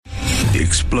The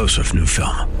explosive new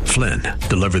film, Flynn,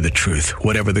 deliver the truth,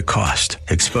 whatever the cost,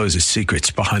 exposes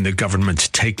secrets behind the government's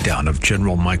takedown of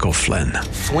General Michael Flynn.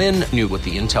 Flynn knew what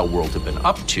the intel world had been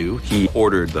up to. He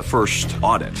ordered the first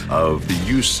audit of the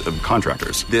use of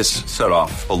contractors. This set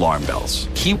off alarm bells.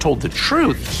 He told the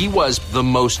truth. He was the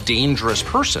most dangerous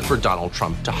person for Donald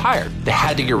Trump to hire. They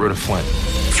had to get rid of Flynn.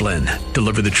 Flynn,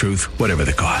 deliver the truth, whatever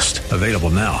the cost. Available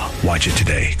now. Watch it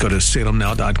today. Go to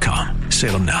salemnow.com.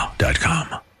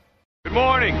 salemnow.com. Good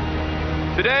morning.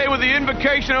 Today, with the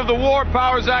invocation of the War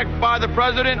Powers Act by the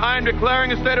President, I am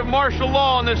declaring a state of martial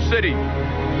law in this city.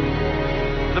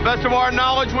 To the best of our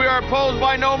knowledge, we are opposed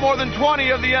by no more than 20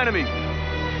 of the enemy.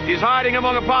 He is hiding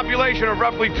among a population of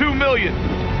roughly 2 million.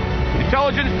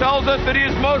 Intelligence tells us that he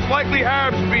is most likely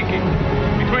Arab-speaking,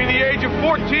 between the age of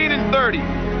 14 and 30,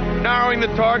 narrowing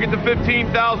the target to 15,000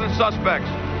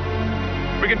 suspects.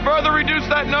 We can further reduce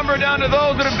that number down to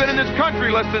those that have been in this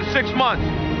country less than 6 months.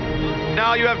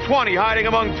 Now you have 20 hiding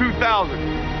among 2,000.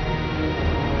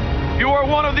 If you are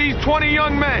one of these 20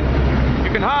 young men,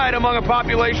 you can hide among a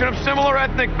population of similar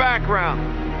ethnic background.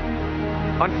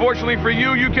 Unfortunately for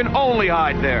you, you can only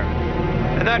hide there.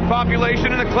 And that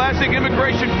population in the classic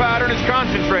immigration pattern is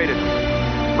concentrated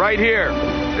right here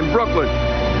in Brooklyn.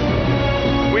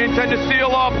 We intend to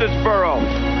seal off this borough.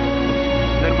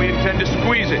 Then we intend to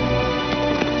squeeze it.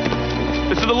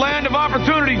 This is the land of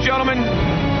opportunity, gentlemen.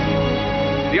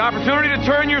 The opportunity to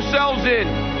turn yourselves in.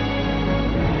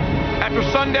 After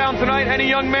sundown tonight, any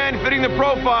young man fitting the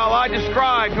profile I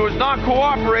described who has not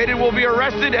cooperated will be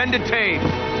arrested and detained.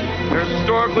 There's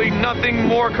historically nothing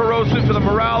more corrosive to the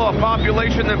morale of a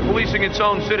population than policing its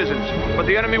own citizens. But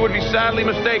the enemy would be sadly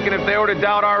mistaken if they were to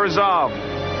doubt our resolve.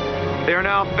 They are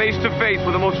now face to face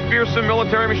with the most fearsome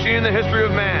military machine in the history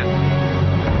of man.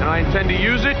 And I intend to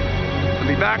use it to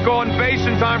be back on base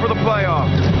in time for the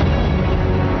playoffs.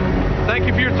 Thank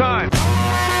you for your time.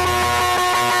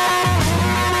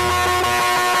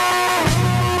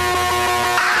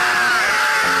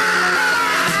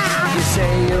 You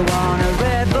say you want a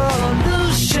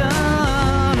revolution.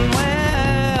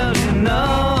 Well, you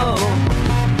know,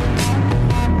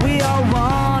 we all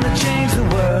want to change the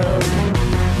world.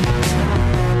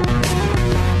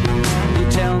 You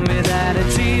tell me that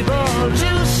it's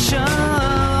evolution.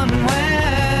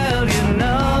 Well, you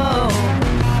know,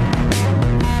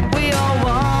 we all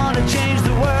want to change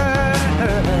the world.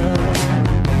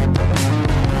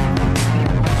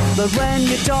 But when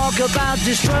you talk about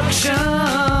destruction,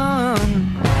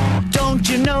 don't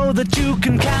you know that you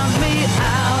can count me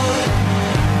out?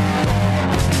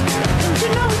 Don't you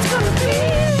know it's gonna be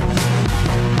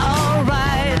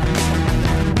alright?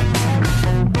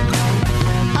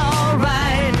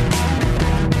 Alright.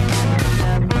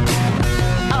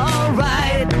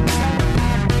 Alright.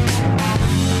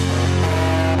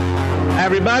 Hi,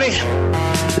 everybody.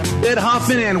 Ed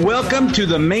Hoffman, and welcome to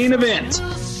the main event.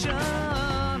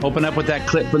 Open up with that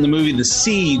clip from the movie The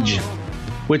Siege,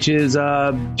 which is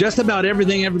just about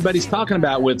everything everybody's talking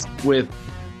about with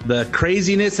the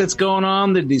craziness that's going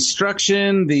on, the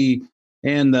destruction, the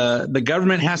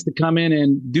government has to come in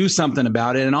and do something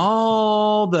about it, and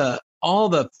all the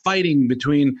fighting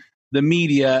between the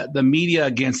media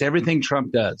against everything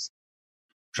Trump does.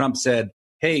 Trump said,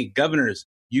 "Hey, governors,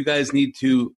 you guys need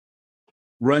to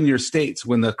run your states."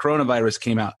 When the coronavirus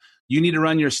came out, you need to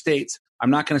run your states. I'm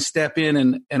not going to step in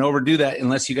and overdo that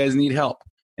unless you guys need help.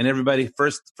 And everybody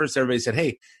first everybody said,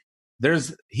 "Hey,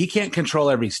 he can't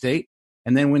control every state."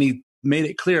 And then when he made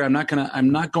it clear, I'm not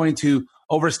going to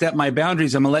overstep my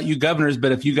boundaries. I'm going to let you governors,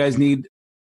 but if you guys need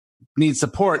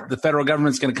support, the federal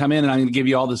government's going to come in and I'm going to give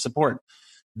you all the support.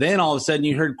 Then all of a sudden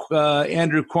you heard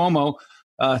Andrew Cuomo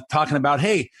talking about,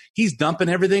 hey, he's dumping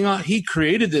everything on. He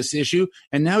created this issue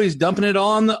and now he's dumping it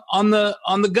all on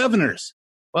the governors.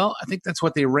 Well, I think that's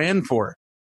what they ran for.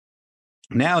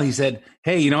 Now he said,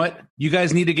 hey, you know what? You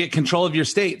guys need to get control of your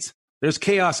states. There's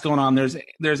chaos going on. There's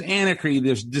anarchy.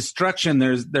 There's destruction.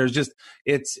 There's just,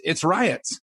 it's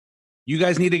riots. You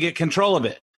guys need to get control of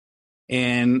it.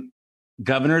 And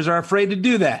governors are afraid to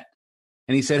do that.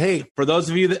 And he said, hey, for those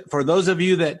of you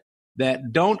that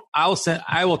don't, I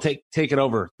will take it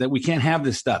over, that we can't have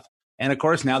this stuff. And of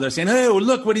course, now they're saying, hey, well,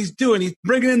 look what he's doing. He's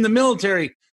bringing in the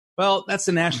military. Well, that's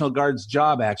the National Guard's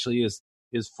job, actually, is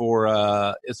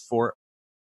for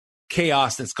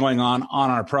chaos that's going on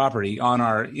our property, in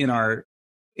our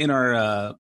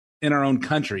own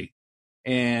country.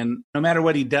 And no matter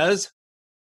what he does,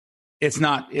 it's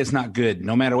not good,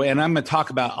 no matter what. And I'm going to talk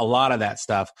about a lot of that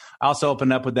stuff. I also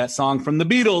opened up with that song from the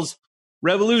Beatles,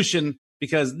 Revolution,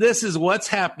 because this is what's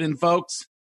happening, folks.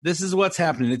 This is what's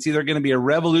happening. It's either going to be a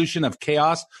revolution of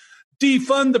chaos,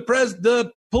 defund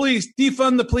the police,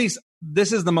 defund the police.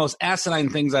 this is the most asinine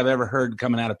things I've ever heard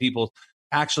coming out of people.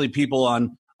 Actually, people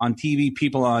on TV,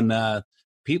 people on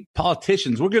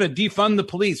politicians. We're going to defund the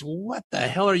police. What the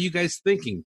hell are you guys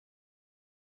thinking?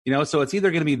 You know, so it's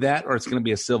either going to be that or it's going to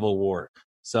be a civil war.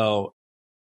 So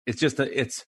it's just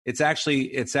it's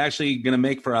actually going to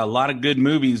make for a lot of good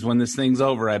movies when this thing's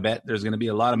over. I bet there's going to be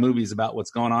a lot of movies about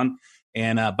what's going on.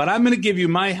 And but I'm going to give you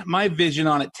my vision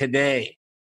on it today.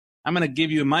 I'm going to give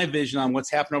you my vision on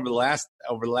what's happened over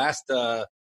the last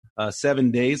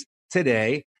 7 days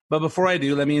today. But before I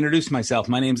do, let me introduce myself.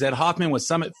 My name's Ed Hoffman with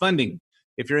Summit Funding.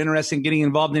 If you're interested in getting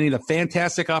involved in any of the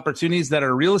fantastic opportunities that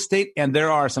are real estate, and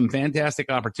there are some fantastic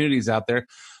opportunities out there,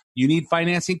 you need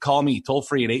financing, call me toll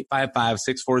free at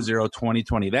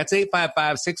 855-640-2020. That's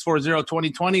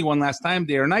 855-640-2020. One last time,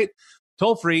 day or night,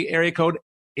 toll free, area code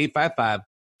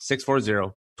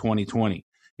 855-640-2020.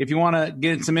 If you want to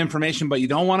get some information, but you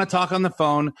don't want to talk on the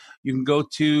phone, you can go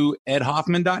to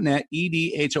edhoffman.net,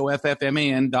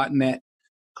 edhoffman.net.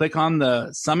 Click on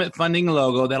the Summit Funding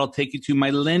logo. That'll take you to my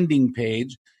lending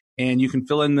page, and you can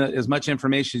fill in as much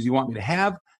information as you want me to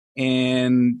have,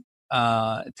 and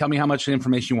tell me how much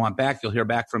information you want back. You'll hear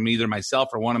back from either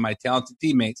myself or one of my talented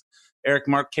teammates, Eric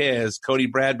Marquez, Cody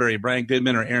Bradbury, Brian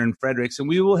Goodman, or Aaron Fredericks, and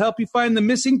we will help you find the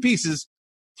missing pieces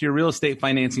to your real estate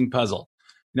financing puzzle.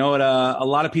 You know what? A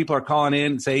lot of people are calling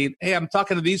in and saying, hey, I'm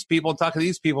talking to these people, and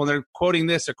they're quoting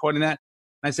this or quoting that.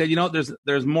 And I said, you know,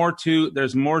 there's more to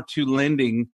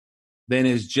lending than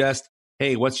is just,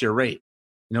 hey, what's your rate?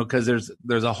 You know, because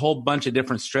there's a whole bunch of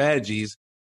different strategies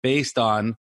based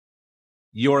on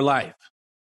your life.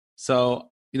 So,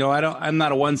 you know, I'm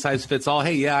not a one size fits all.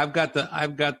 Hey, yeah, I've got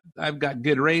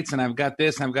good rates and I've got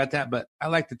this and I've got that, but I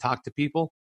like to talk to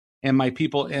people, and my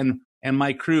people and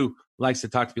my crew likes to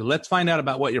talk to people. Let's find out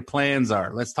about what your plans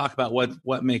are. Let's talk about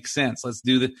what makes sense. Let's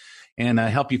do that and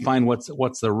help you find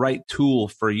what's the right tool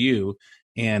for you.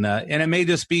 And it may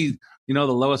just be, you know,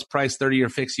 the lowest price 30-year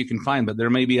fix you can find, but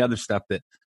there may be other stuff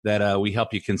that we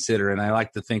help you consider. And I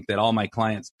like to think that all my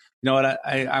clients, you know what,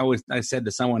 I said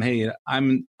to someone, hey,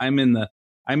 I'm in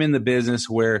the business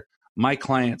where my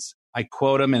clients, I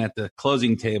quote them, and at the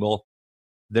closing table,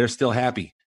 they're still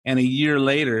happy. And a year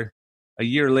later,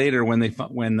 when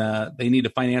they need to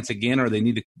finance again, or they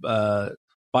need to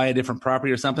buy a different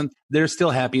property or something, they're still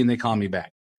happy and they call me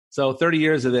back. So 30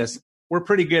 years of this, we're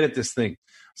pretty good at this thing.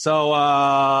 So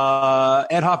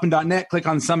edhoffman.net, click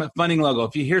on the Summit Funding logo.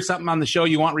 If you hear something on the show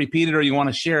you want repeated or you want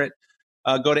to share it,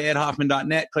 go to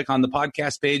edhoffman.net, click on the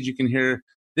podcast page. You can hear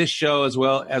this show as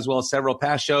well as several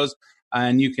past shows,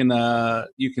 and you can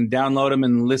download them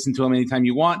and listen to them anytime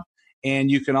you want.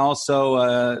 And you can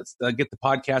also get the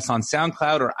podcast on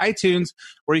SoundCloud or iTunes,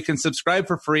 where you can subscribe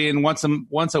for free. And once a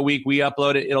week, we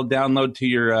upload it. It'll download to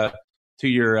your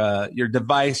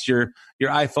device, your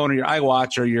iPhone or your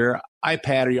iWatch or your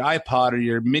iPad or your iPod or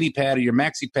your mini pad or your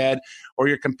maxi pad or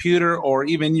your computer or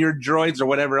even your droids or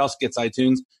whatever else gets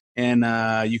iTunes. And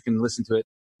you can listen to it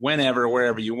whenever,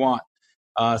 wherever you want.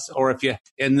 And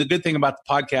the good thing about the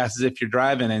podcast is if you're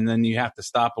driving and then you have to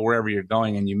stop wherever you're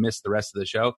going and you miss the rest of the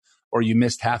show, or you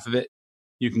missed half of it,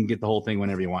 you can get the whole thing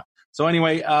whenever you want. So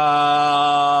anyway,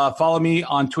 follow me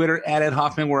on Twitter at Ed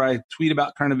Hoffman, where I tweet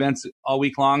about current events all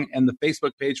week long. And the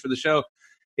Facebook page for the show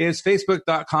is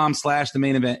facebook.com/the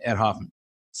main event Ed Hoffman.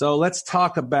 So let's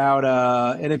talk about,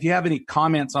 and if you have any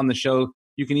comments on the show,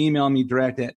 you can email me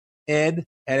direct at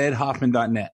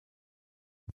ed@edhoffman.net.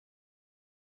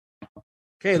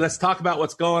 Okay, let's talk about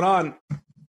what's going on.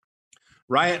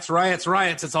 Riots.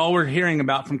 It's all we're hearing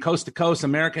about from coast to coast.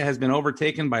 America has been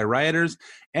overtaken by rioters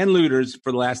and looters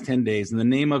for the last 10 days in the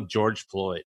name of George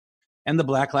Floyd and the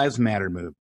Black Lives Matter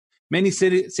movement. Many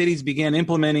cities began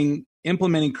implementing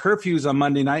curfews on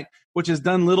Monday night, which has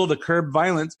done little to curb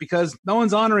violence because no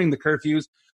one's honoring the curfews.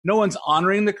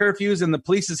 And the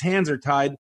police's hands are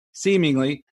tied,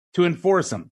 seemingly, to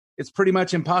enforce them. It's pretty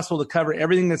much impossible to cover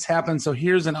everything that's happened, so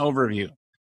here's an overview.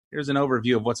 Here's an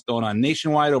overview of what's going on.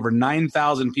 Nationwide, over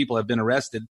 9,000 people have been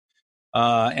arrested,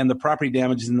 and the property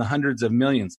damage is in the hundreds of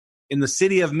millions. In the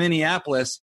city of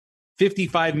Minneapolis,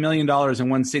 $55 million in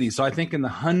one city. So I think in the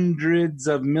hundreds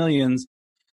of millions,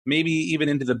 maybe even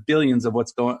into the billions of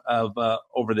what's going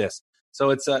over this. So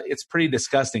it's pretty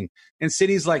disgusting. In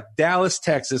cities like Dallas,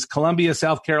 Texas, Columbia,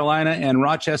 South Carolina, and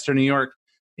Rochester, New York,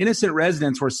 innocent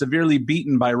residents were severely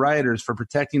beaten by rioters for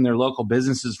protecting their local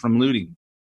businesses from looting,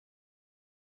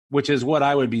 which is what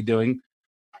I would be doing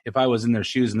if I was in their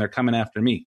shoes and they're coming after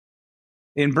me.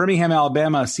 In Birmingham,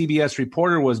 Alabama, a CBS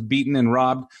reporter was beaten and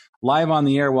robbed live on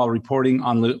the air while reporting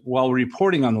on the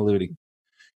looting.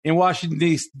 In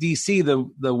Washington, D.C.,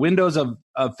 the windows of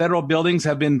federal buildings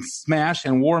have been smashed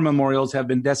and war memorials have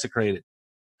been desecrated.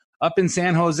 Up in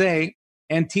San Jose,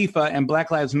 Antifa and Black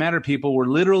Lives Matter people were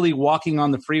literally walking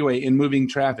on the freeway in moving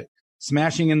traffic,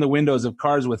 smashing in the windows of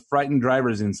cars with frightened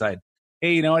drivers inside.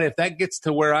 Hey, you know what? If that gets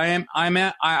to where I'm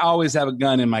at, I always have a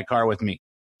gun in my car with me.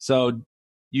 So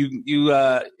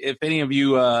if any of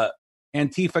you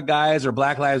Antifa guys or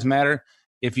Black Lives Matter,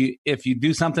 if you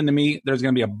do something to me, there's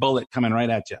going to be a bullet coming right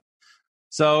at you.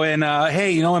 So, and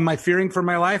hey, you know, am I fearing for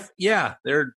my life? Yeah,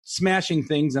 they're smashing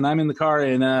things, and I'm in the car,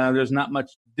 and there's not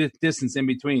much distance in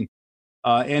between.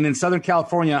 And in Southern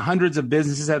California, hundreds of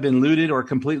businesses have been looted or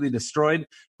completely destroyed,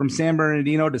 from San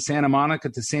Bernardino to Santa Monica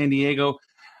to San Diego.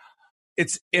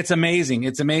 It's amazing.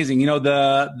 It's amazing. You know,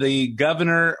 the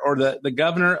governor or the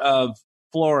governor of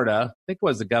Florida, I think it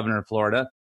was the governor of Florida,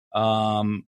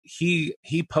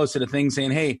 he posted a thing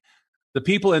saying, hey, the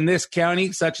people in this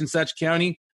county, such and such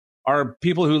county, are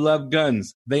people who love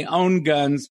guns. They own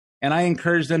guns, and I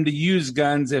encourage them to use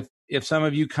guns. If some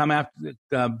of you come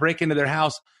after break into their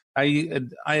house, I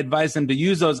advise them to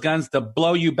use those guns to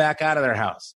blow you back out of their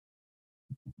house.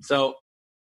 So,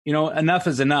 you know, enough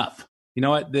is enough. You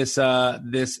know what? This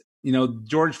you know,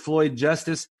 George Floyd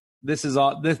justice. This is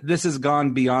all. This has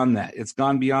gone beyond that. It's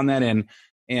gone beyond that,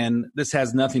 and this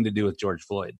has nothing to do with George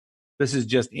Floyd. This is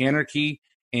just anarchy.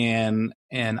 And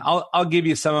I'll give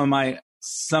you some of my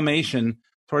summation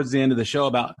towards the end of the show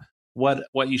about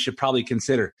what you should probably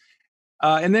consider.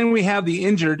 And then we have the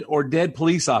injured or dead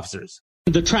police officers.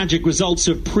 The tragic results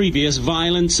of previous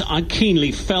violence are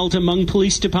keenly felt among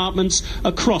police departments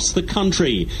across the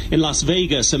country. In Las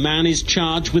Vegas, a man is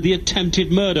charged with the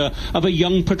attempted murder of a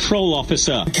young patrol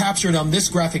officer. Captured on this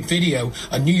graphic video,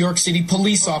 a New York City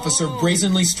police officer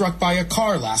brazenly struck by a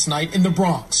car last night in the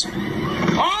Bronx.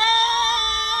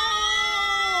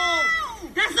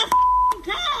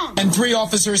 And 3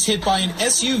 officers hit by an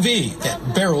SUV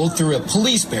that barreled through a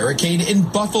police barricade in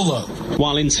Buffalo.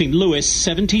 While in St. Louis,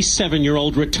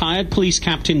 77-year-old retired police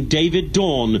captain David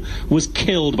Dorn was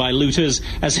killed by looters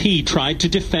as he tried to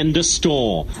defend a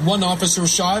store. 1 officer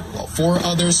shot, while 4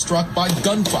 others struck by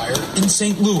gunfire in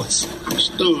St. Louis. I'm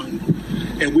stunned,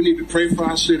 and we need to pray for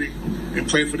our city and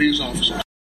pray for these officers.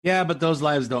 Yeah, but those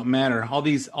lives don't matter. All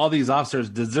these officers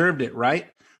deserved it, right?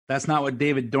 That's not what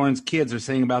David Dorn's kids are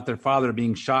saying about their father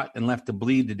being shot and left to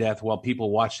bleed to death while people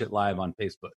watched it live on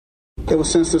Facebook. They will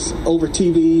censor over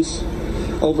TVs,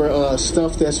 over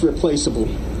stuff that's replaceable.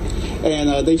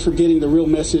 And they're forgetting the real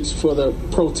message for the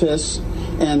protests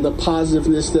and the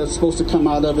positiveness that's supposed to come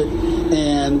out of it.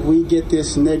 And we get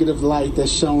this negative light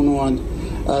that's shown on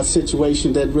a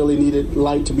situation that really needed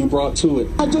light to be brought to it.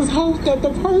 I just hope that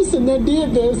the person that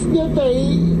did this, that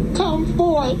they come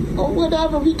forth or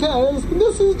whatever, because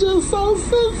this is just so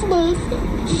senseless.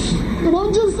 And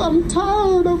I'm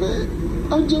tired of it.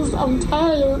 I'm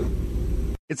tired.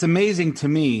 It's amazing to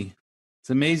me.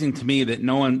 It's amazing to me that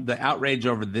the outrage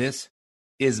over this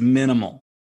is minimal.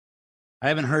 I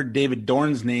haven't heard David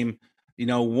Dorn's name, you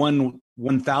know,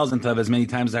 1/1000th of as many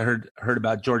times as I heard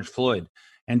about George Floyd.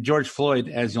 And George Floyd,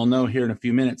 as you'll know here in a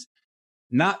few minutes,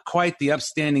 not quite the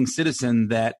upstanding citizen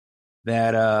that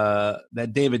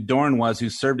David Dorn was, who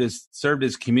served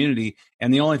his community.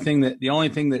 And the only thing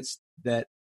that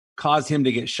caused him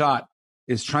to get shot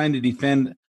is trying to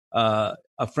defend a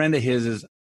friend of his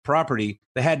property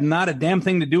that had not a damn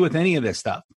thing to do with any of this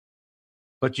stuff.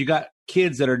 But you got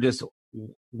kids that are just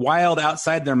wild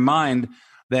outside their mind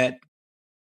that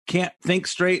can't think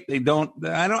straight. I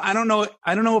don't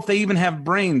know if they even have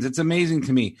brains. It's amazing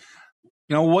to me.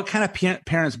 You know, what kind of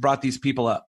parents brought these people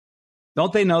up?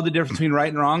 Don't they know the difference between right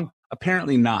and wrong?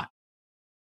 Apparently not.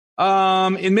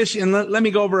 In Michigan, let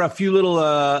me go over a few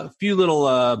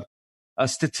little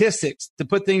statistics to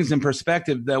put things in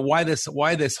perspective. That why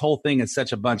this whole thing is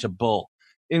such a bunch of bull.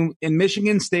 In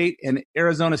Michigan State and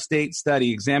Arizona State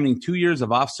study examining 2 years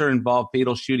of officer-involved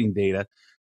fatal shooting data,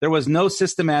 there was no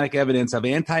systematic evidence of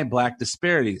anti-black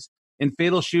disparities in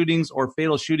fatal shootings or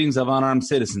fatal shootings of unarmed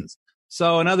citizens.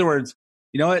 So, in other words,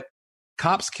 you know what?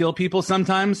 Cops kill people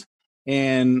sometimes,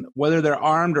 and whether they're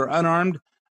armed or unarmed,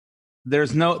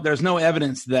 there's no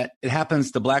evidence that it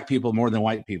happens to black people more than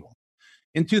white people.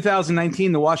 In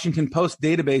 2019, the Washington Post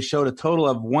database showed a total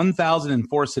of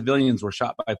 1,004 civilians were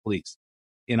shot by police.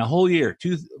 In a whole year,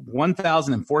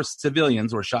 1,004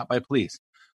 civilians were shot by police.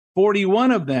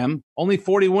 41 of them, only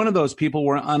 41 of those people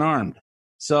were unarmed.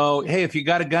 So, hey, if you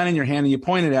got a gun in your hand and you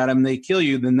point it at them and they kill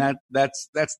you, then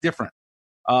that's different.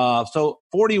 So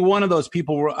 41 of those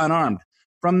people were unarmed.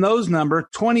 From those number,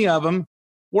 20 of them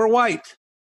were white.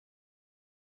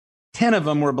 10 of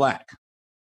them were black.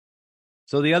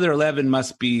 So the other 11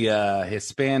 must be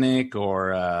Hispanic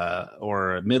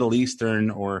or Middle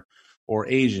Eastern or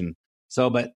Asian. So,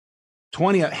 but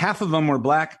half of them were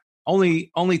black,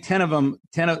 only 10 of them,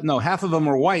 half of them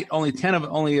were white.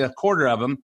 Only a quarter of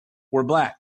them were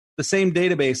black. The same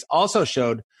database also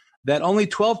showed that only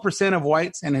 12% of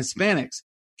whites and Hispanics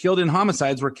killed in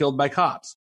homicides were killed by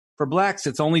cops. For blacks,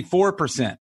 it's only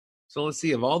 4%. So let's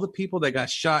see, of all the people that got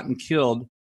shot and killed,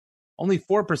 only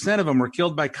 4% of them were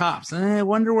killed by cops. I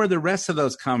wonder where the rest of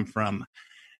those come from.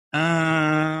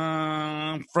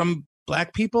 From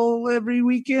black people every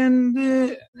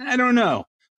weekend? I don't know.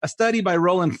 A study by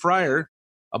Roland Fryer,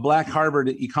 a black Harvard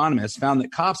economist, found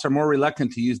that cops are more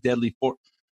reluctant to use deadly force.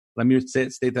 Let me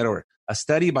state that over. A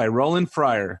study by Roland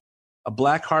Fryer, a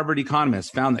black Harvard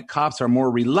economist, found that cops are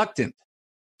more reluctant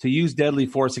to use deadly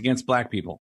force against black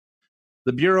people.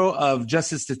 The Bureau of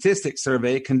Justice Statistics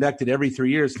survey conducted every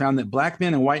 3 years found that black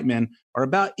men and white men are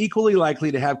about equally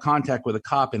likely to have contact with a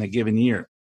cop in a given year.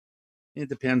 It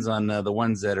depends on the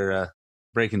ones that are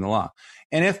breaking the law.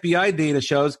 And FBI data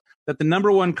shows that the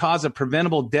number one cause of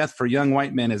preventable death for young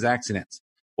white men is accidents,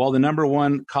 while the number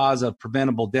one cause of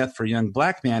preventable death for young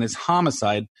black men is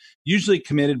homicide, usually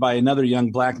committed by another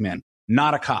young black man,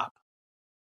 not a cop.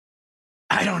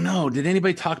 I don't know. Did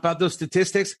anybody talk about those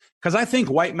statistics? Because I think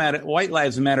white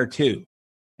lives matter too.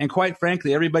 And quite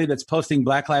frankly, everybody that's posting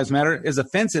Black Lives Matter is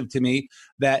offensive to me.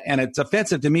 And it's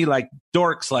offensive to me like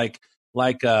dorks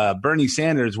like Bernie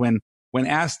Sanders when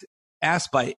asked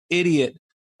by idiot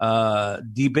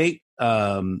debate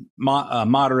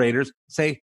moderators,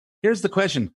 say, here's the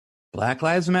question: Black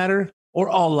Lives Matter or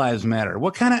all lives matter?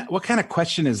 What kind of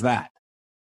question is that?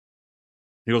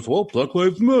 He goes, well, Black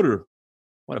Lives Matter.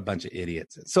 What a bunch of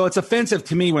idiots. So it's offensive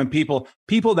to me when people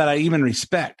that I even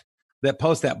respect that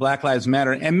post that Black Lives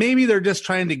Matter, and maybe they're just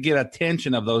trying to get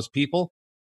attention of those people.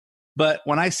 But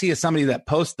when I see somebody that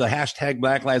posts the hashtag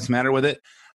Black Lives Matter with it,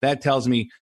 that tells me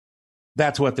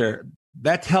that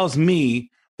tells me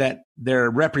that they're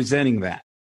representing that,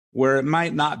 where it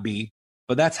might not be,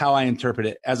 but that's how I interpret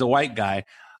it as a white guy,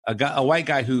 a white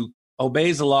guy who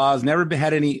obeys the laws, never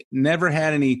had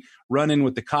any run-in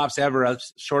with the cops ever,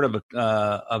 short of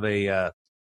a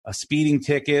speeding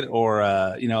ticket or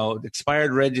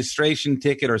expired registration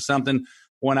ticket or something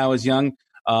when I was young.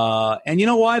 And you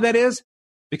know why that is?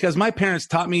 Because my parents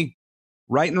taught me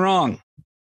right and wrong.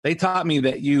 They taught me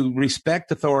that you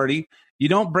respect authority, you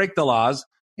don't break the laws,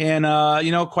 and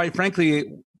quite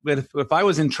frankly, if I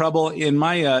was in trouble in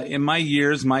my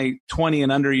years, my 20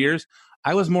 and under years,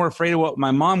 I was more afraid of what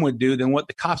my mom would do than what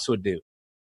the cops would do.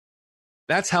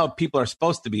 That's how people are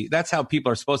supposed to be. That's how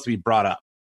people are supposed to be brought up.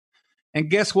 And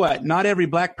guess what? Not every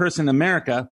black person in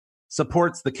America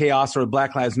supports the chaos or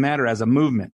Black Lives Matter as a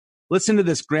movement. Listen to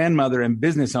this grandmother and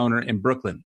business owner in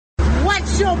Brooklyn.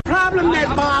 What's your problem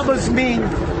that bothers me?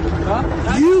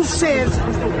 You said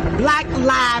Black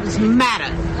Lives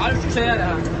Matter. How did you say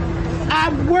that? I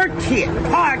work here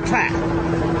part-time.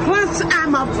 Plus,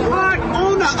 I'm a part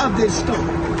owner of this store.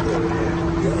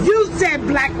 You said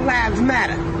Black Lives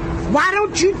Matter. Why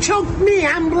don't you choke me?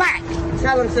 I'm black.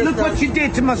 Tell him, sister. Look what you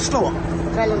did to my store.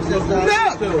 Tell him, sister.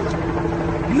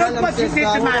 Look what you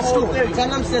did to my store.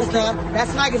 Tell him, sister.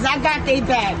 That's right, because I got they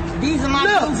back. These are my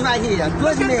dudes right here. Good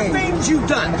look men. Look at the things you've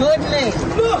done. Good men.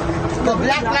 Look. The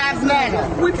Black Lives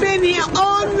Matter. We've been here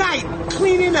all night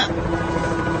cleaning up.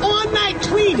 All night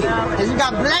cleaning. And you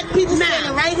got black people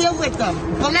standing right here with them.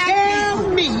 Black tell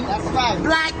people. Me that's right.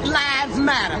 Black Lives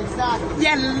Matter. Exactly.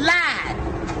 You lied.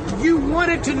 You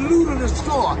wanted to loot the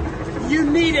store. You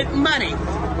needed money.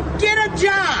 Get a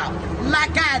job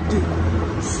like I do.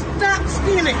 Stop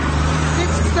stealing.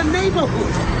 This is the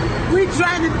neighborhood. We're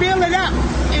trying to build it up,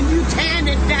 and you tearing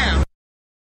it down.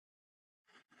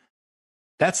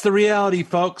 That's the reality,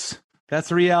 folks. That's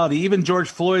the reality. Even George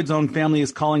Floyd's own family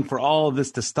is calling for all of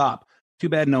this to stop. Too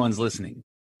bad no one's listening.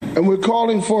 And we're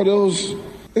calling for those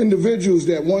individuals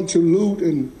that want to loot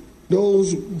and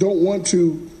those don't want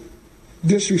to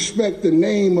disrespect the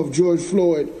name of George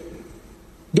Floyd.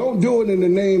 Don't do it in the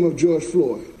name of George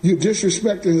Floyd. You're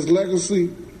disrespecting his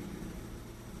legacy.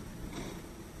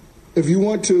 If you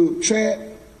want to chant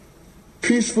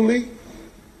peacefully,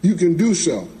 you can do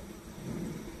so.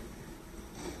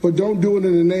 But don't do it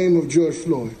in the name of George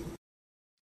Floyd.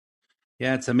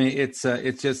 Yeah, it's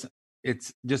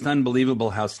just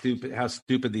unbelievable how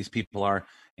stupid these people are,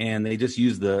 and they just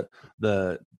use the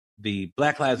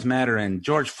Black Lives Matter and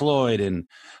George Floyd and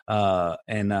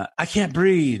I can't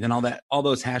breathe and all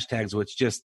those hashtags, which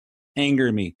just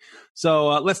anger me. So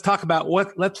let's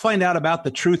find out about the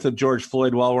truth of George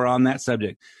Floyd while we're on that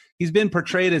subject. He's been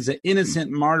portrayed as an innocent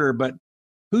martyr, but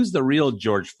who's the real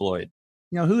George Floyd?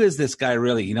 Who is this guy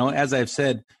really? As I've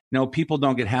said, people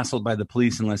don't get hassled by the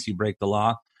police unless you break the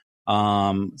law.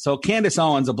 So Candace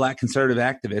Owens, a black conservative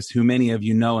activist who many of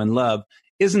you know and love,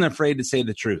 isn't afraid to say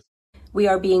the truth. We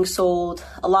are being sold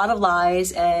a lot of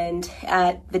lies, and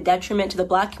at the detriment to the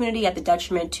Black community, at the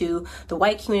detriment to the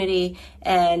white community,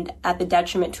 and at the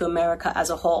detriment to America as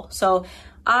a whole. So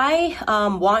I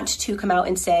want to come out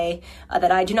and say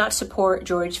that I do not support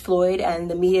George Floyd and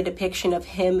the media depiction of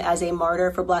him as a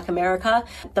martyr for Black America.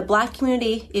 The Black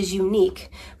community is unique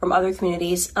from other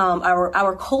communities.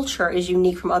 Our culture is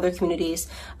unique from other communities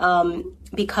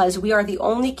because we are the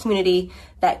only community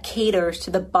that caters to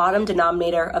the bottom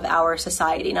denominator of our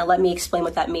society. Now, let me explain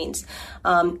what that means.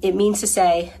 It means to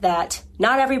say that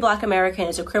not every Black American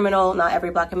is a criminal, not every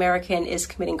Black American is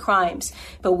committing crimes,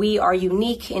 but we are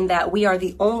unique in that we are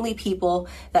the only people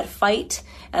that fight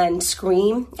and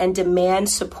scream and demand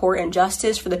support and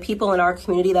justice for the people in our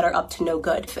community that are up to no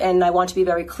good. And I want to be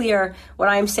very clear, what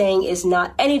I'm saying is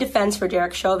not any defense for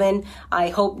Derek Chauvin. I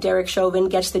hope Derek Chauvin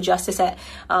gets the justice that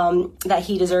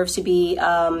he deserves to be,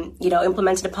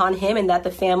 implemented upon him, and that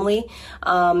the family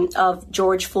of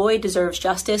George Floyd deserves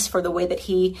justice for the way that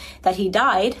he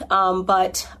died.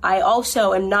 But I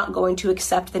also am not going to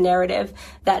accept the narrative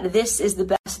that this is the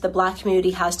best the Black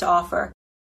community has to offer.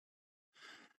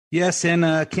 Yes, and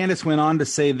Candace went on to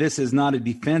say this is not a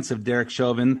defense of Derek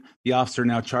Chauvin, the officer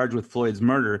now charged with Floyd's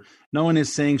murder. No one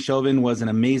is saying Chauvin was an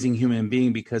amazing human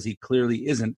being, because he clearly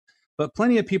isn't. But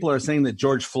plenty of people are saying that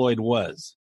George Floyd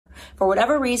was. For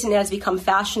whatever reason, it has become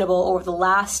fashionable over the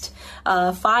last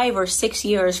 5 or 6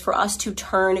 years for us to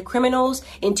turn criminals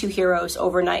into heroes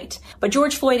overnight. But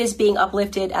George Floyd is being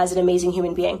uplifted as an amazing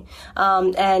human being.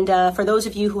 And for those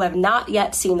of you who have not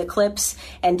yet seen the clips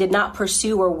and did not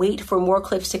pursue or wait for more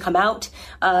clips to come out,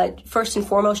 first and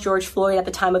foremost, George Floyd at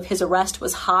the time of his arrest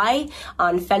was high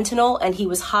on fentanyl, and he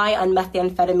was high on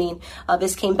methamphetamine.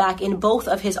 This came back in both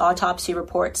of his autopsy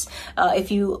reports.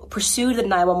 If you pursue the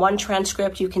 911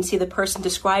 transcript, you can see the person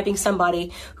describing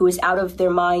somebody who is out of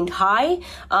their mind high,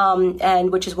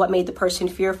 and which is what made the person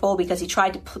fearful, because he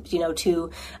tried to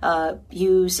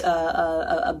use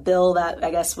a bill that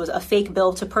I guess was a fake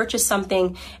bill to purchase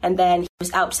something, and then he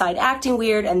was outside acting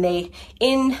weird, and they,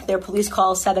 in their police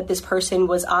call, said that this person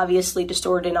was obviously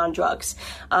distorted and on drugs.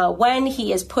 When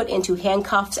he is put into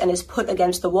handcuffs and is put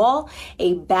against the wall,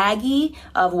 a baggie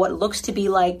of what looks to be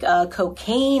like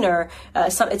cocaine or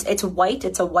it's white.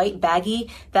 It's a white baggie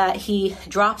that he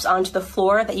drops onto the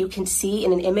floor that you can see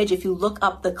in an image if you look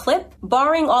up the clip.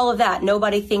 Barring all of that,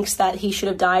 nobody thinks that he should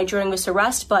have died during this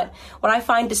arrest, but what I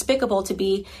find despicable to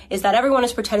be is that everyone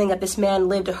is pretending that this man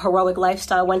lived a heroic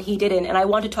lifestyle when he didn't, and I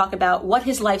want to talk about what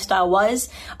his lifestyle was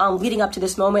leading up to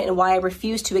this moment, and why I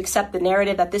refuse to accept the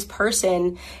narrative that this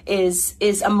person is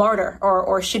a martyr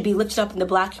or should be lifted up in the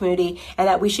Black community, and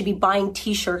that we should be buying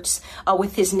t-shirts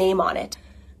with his name on it.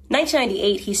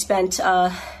 1998, he spent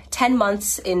 10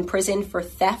 months in prison for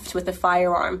theft with a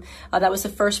firearm. That was the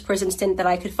first prison stint that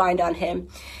I could find on him.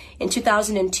 In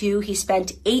 2002, he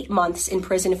spent 8 months in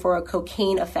prison for a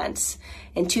cocaine offense.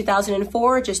 In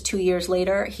 2004, just 2 years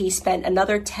later, he spent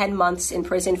another 10 months in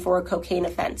prison for a cocaine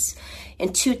offense.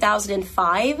 In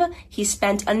 2005, he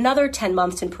spent another 10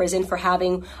 months in prison for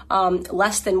having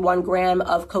less than 1 gram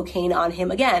of cocaine on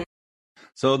him again.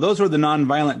 So those were the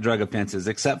nonviolent drug offenses,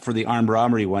 except for the armed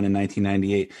robbery one in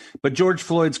 1998. But George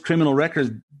Floyd's criminal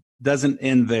record doesn't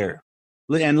end there.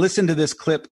 And listen to this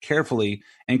clip carefully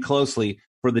and closely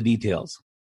for the details.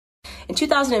 In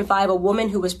 2005, a woman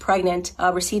who was pregnant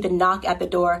received a knock at the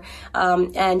door,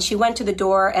 and she went to the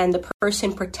door, and the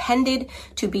person pretended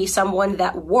to be someone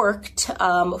that worked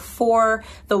for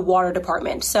the water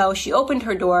department. So she opened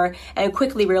her door and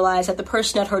quickly realized that the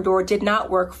person at her door did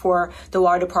not work for the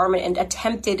water department, and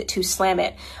attempted to slam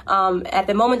it. At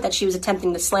the moment that she was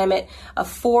attempting to slam it, a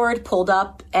Ford pulled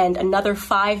up, and another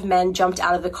 5 men jumped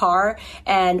out of the car,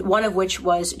 and one of which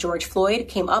was George Floyd,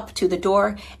 came up to the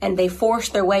door, and they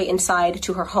forced their way inside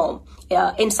to her home,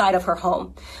 inside of her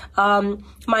home.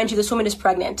 Mind you, this woman is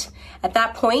pregnant. At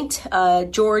that point,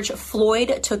 George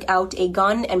Floyd took out a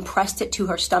gun and pressed it to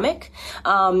her stomach.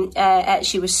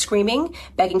 She was screaming,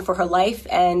 begging for her life,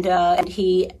 and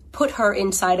he put her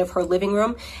inside of her living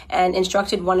room and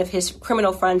instructed one of his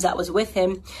criminal friends that was with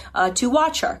him to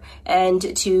watch her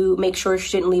and to make sure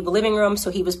she didn't leave the living room.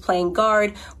 So he was playing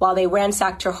guard while they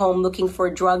ransacked her home looking for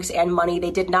drugs and money.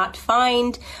 They did not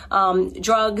find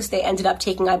drugs. They ended up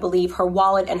taking, I believe, her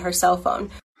wallet and her cell phone.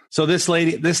 So this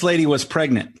lady was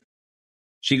pregnant.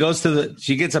 She goes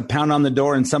she gets a pound on the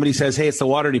door, and somebody says, "Hey, it's the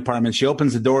water department." She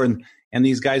opens the door, and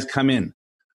these guys come in.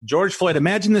 George Floyd,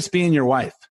 imagine this being your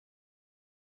wife,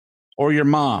 or your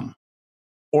mom,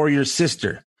 or your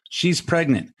sister. She's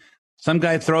pregnant. Some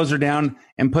guy throws her down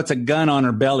and puts a gun on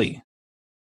her belly.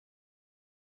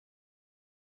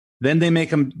 Then they make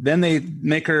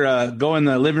her go in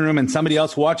the living room, and somebody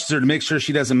else watches her to make sure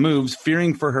she doesn't move,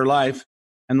 fearing for her life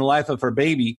and the life of her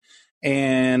baby.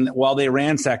 And while they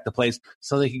ransack the place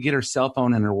so they could get her cell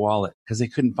phone and her wallet because they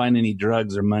couldn't find any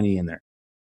drugs or money in there.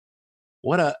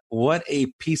 What a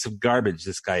piece of garbage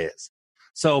this guy is.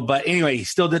 So, but anyway, he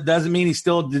still doesn't mean he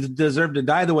still deserved to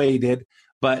die the way he did.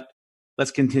 But let's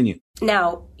continue.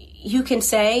 Now, you can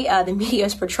say the media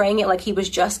is portraying it like he was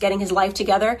just getting his life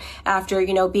together after,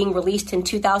 being released in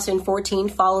 2014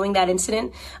 following that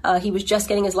incident. He was just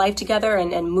getting his life together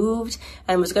and moved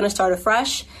and was going to start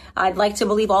afresh. I'd like to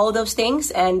believe all of those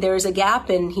things, and there's a gap,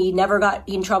 and he never got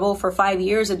in trouble for 5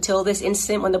 years until this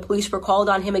incident when the police were called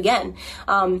on him again.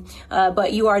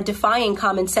 But you are defying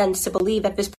common sense to believe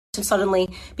that this person suddenly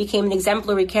became an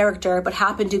exemplary character but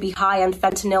happened to be high on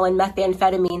fentanyl and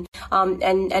methamphetamine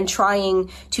and trying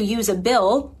to use a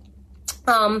bill,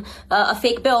 a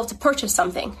fake bill, to purchase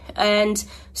something. And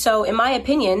so, in my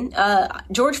opinion,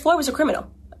 George Floyd was a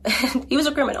criminal. He was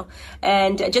a criminal.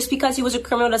 And just because he was a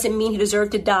criminal doesn't mean he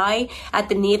deserved to die at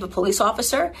the knee of a police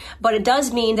officer. But it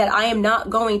does mean that I am not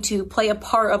going to play a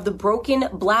part of the broken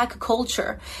black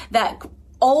culture that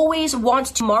always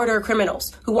wants to martyr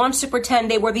criminals, who wants to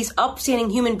pretend they were these upstanding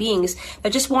human beings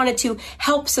that just wanted to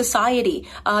help society,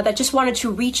 that just wanted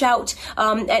to reach out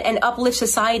and uplift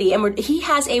society. And he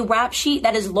has a rap sheet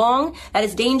that is long, that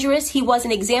is dangerous. He was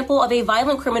an example of a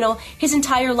violent criminal his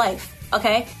entire life.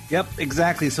 Okay. Yep,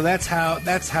 exactly. So that's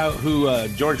who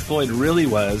George Floyd really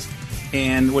was,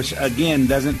 and which again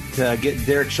doesn't get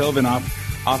Derek Chauvin off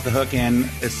the hook. And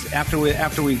it's after we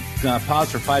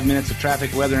pause for 5 minutes of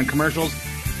traffic, weather, and commercials,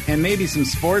 and maybe some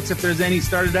sports if there's any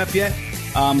started up yet.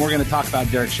 We're going to talk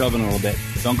about Derek Chauvin a little bit.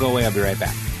 Don't go away. I'll be right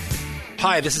back.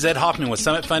 Hi, this is Ed Hoffman with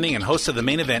Summit Funding and host of The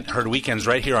Main Event, heard weekends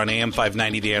right here on AM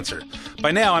 590 The Answer.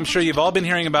 By now, I'm sure you've all been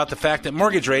hearing about the fact that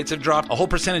mortgage rates have dropped a whole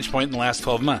percentage point in the last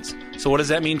 12 months. So what does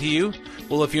that mean to you?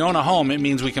 Well, if you own a home, it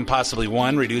means we can possibly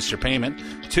 1, reduce your payment,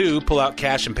 2, pull out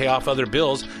cash and pay off other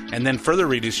bills and then further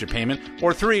reduce your payment,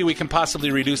 or 3, we can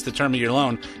possibly reduce the term of your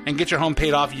loan and get your home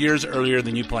paid off years earlier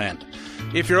than you planned.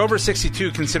 If you're over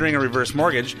 62 considering a reverse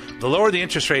mortgage, the lower the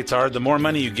interest rates are, the more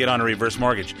money you get on a reverse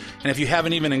mortgage. And if you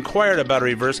haven't even inquired about a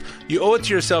reverse, you owe it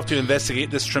to yourself to investigate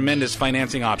this tremendous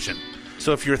financing option.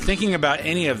 So if you're thinking about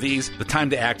any of these, the time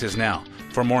to act is now.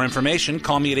 For more information,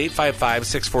 call me at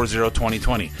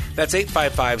 855-640-2020. That's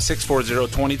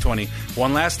 855-640-2020.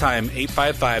 One last time,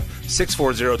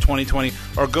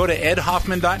 855-640-2020. Or go to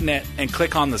edhoffman.net and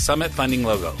click on the Summit Funding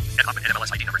logo. Ed Hoffman,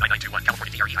 NMLS ID number 9921,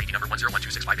 California DRE ID number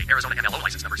 1012658, Arizona MLO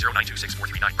license number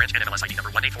 0926439, branch NMLS ID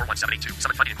number 1841782,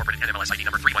 Summit Funding Incorporated NMLS ID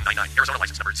number 3199, Arizona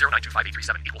license number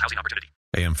 0925837, Equal Housing Opportunity.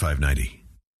 AM 590,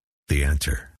 The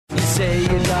Answer. You say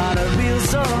you got a real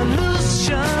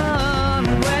solution.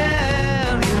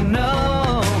 Well, you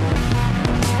know,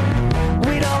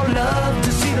 we'd all love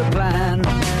to see the plan.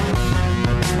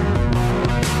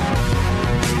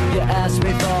 You asked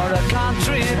me for a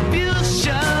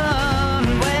contribution.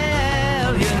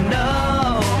 Well, you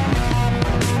know,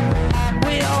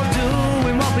 we all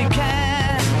doing what we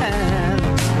can.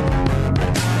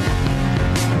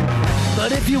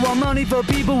 But if you want money for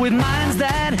people with minds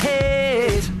that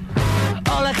hate,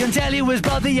 all I can tell you is,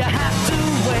 brother, you have to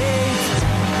wait.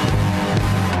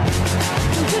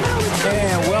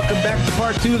 And welcome back to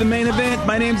part 2 of The Main Event.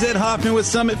 My name's Ed Hoffman with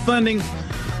Summit Funding.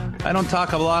 I don't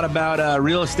talk a lot about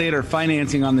real estate or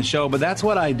financing on the show, but that's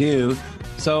what I do.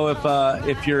 So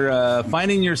if you're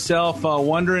finding yourself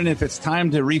wondering if it's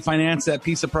time to refinance that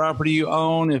piece of property you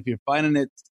own, if you're finding it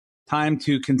time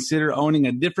to consider owning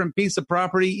a different piece of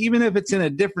property, even if it's in a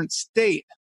different state,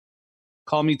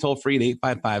 call me toll free at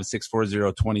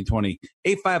 855-640-2020.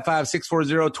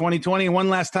 855-640-2020. One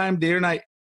last time, day or night,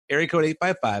 area code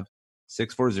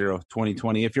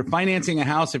 855-640-2020. If you're financing a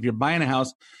house, if you're buying a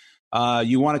house,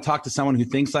 you want to talk to someone who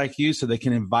thinks like you so they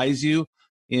can advise you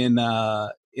in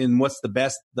what's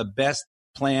the best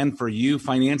plan for you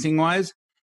financing wise.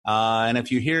 And if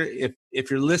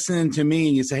you're listening to me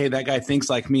and you say, hey, that guy thinks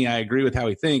like me, I agree with how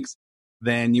he thinks,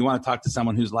 then you want to talk to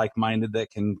someone who's like-minded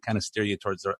that can kind of steer you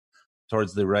towards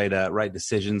the right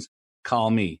decisions. Call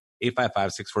me,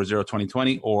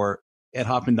 855-640-2020 or at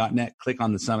hoffman.net. Click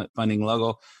on the Summit Funding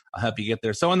logo. I'll help you get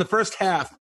there. So in the first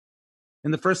half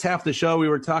of the show, we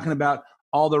were talking about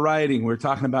all the rioting. We were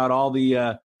talking about all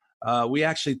the we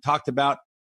actually talked about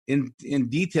in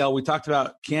detail. We talked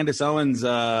about Candace Owens,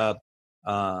 her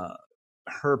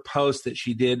post that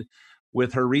she did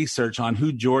with her research on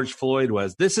who George Floyd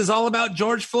was. This is all about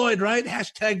George Floyd, right?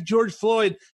 Hashtag George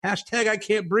Floyd. Hashtag I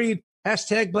can't breathe.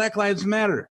 Hashtag Black Lives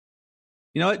Matter.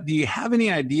 You know what? Do you have any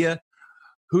idea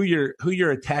who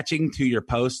you're attaching to your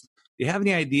post? Do you have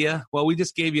any idea? Well, we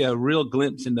just gave you a real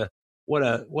glimpse into what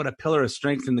a pillar of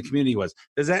strength in the community was.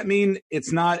 Does that mean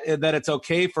it's not that it's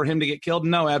okay for him to get killed?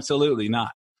 No, absolutely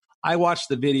not. I watched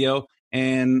the video,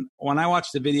 and when I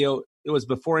watched the video, it was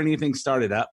before anything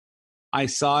started up. I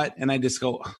saw it, and I just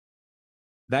go,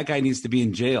 that guy needs to be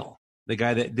in jail. The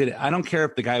guy that did it. I don't care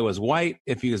if the guy was white,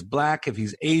 if he was black, if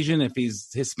he's Asian, if he's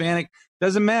Hispanic,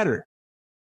 doesn't matter.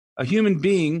 A human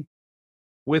being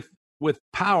with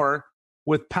power,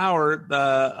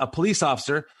 a police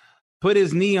officer put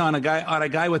his knee on a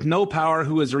guy with no power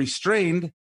who was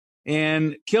restrained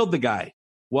and killed the guy.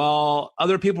 While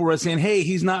other people were saying, hey,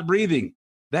 he's not breathing.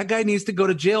 That guy needs to go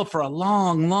to jail for a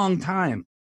long, long time.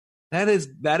 That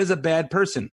is a bad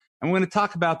person. And we're going to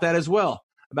talk about that as well,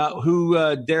 about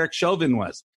who Derek Chauvin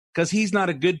was, because he's not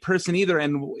a good person either.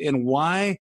 And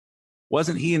why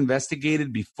wasn't he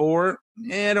investigated before?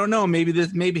 I don't know.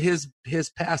 Maybe his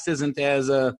past isn't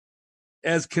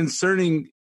as concerning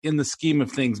in the scheme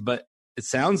of things, but it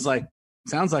sounds like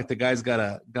the guy's got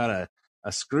a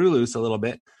screw loose a little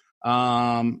bit.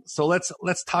 So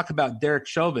let's talk about Derek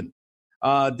Chauvin.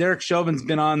 Derek Chauvin's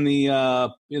been on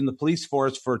in the police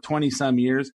force for 20 some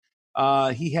years.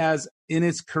 He has in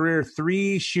his career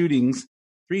three shootings.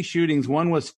 One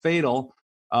was fatal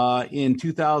in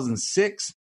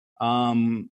 2006.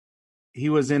 He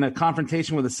was in a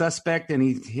confrontation with a suspect, and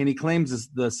he claims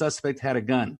the suspect had a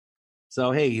gun.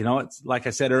 So hey, it's like I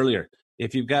said earlier.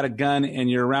 If you've got a gun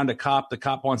and you're around a cop, the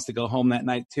cop wants to go home that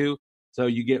night too. So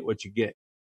you get what you get.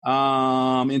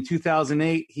 In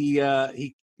 2008, he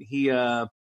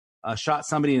shot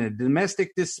somebody in a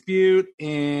domestic dispute,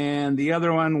 and the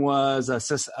other one was a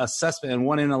suspect, and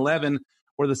 1 in 11,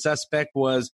 where the suspect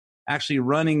was actually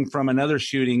running from another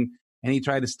shooting, and he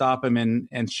tried to stop him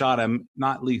and shot him,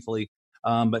 not lethally,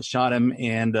 but shot him.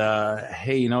 And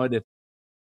hey, if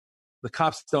the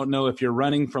cops don't know if you're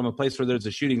running from a place where there's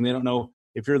a shooting, they don't know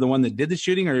if you're the one that did the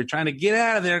shooting or you're trying to get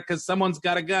out of there because someone's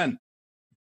got a gun.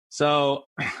 So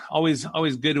always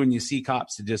good when you see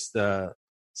cops to just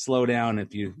slow down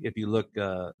if you look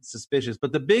suspicious.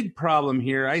 But the big problem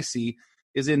here I see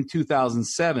is in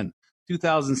 2007.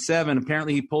 2007,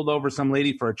 apparently he pulled over some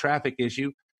lady for a traffic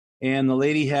issue, and the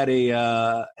lady had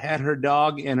her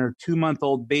dog and her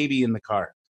 2-month-old baby in the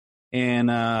car, and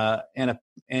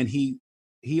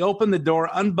he opened the door,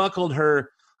 unbuckled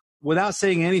her without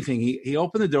saying anything. He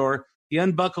opened the door, he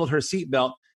unbuckled her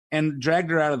seatbelt, and dragged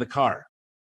her out of the car.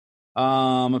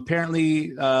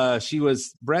 Apparently, she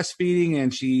was breastfeeding,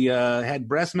 and she had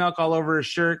breast milk all over her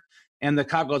shirt. And the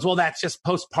cop goes, "Well, that's just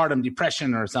postpartum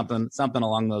depression or something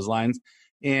along those lines."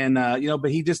 And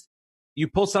but you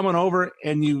pull someone over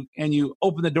and you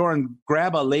open the door and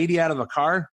grab a lady out of a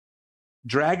car,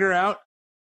 drag her out.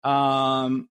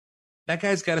 That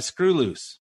guy's got a screw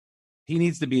loose. He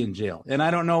needs to be in jail. And I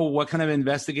don't know what kind of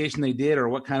investigation they did or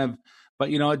what kind of,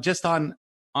 but just on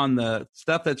the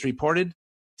stuff that's reported,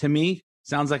 to me,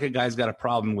 sounds like a guy's got a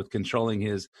problem with controlling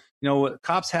his.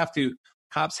 Cops have to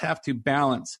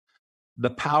balance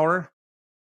the power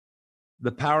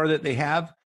that they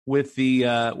have with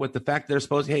the fact they're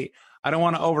supposed. Hey, I don't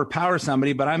want to overpower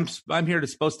somebody, but I'm here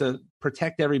supposed to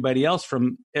protect everybody else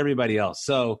from everybody else.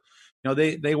 So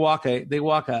they walk a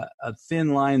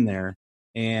thin line there,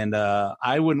 and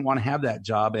I wouldn't want to have that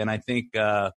job. And I think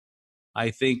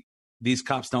these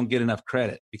cops don't get enough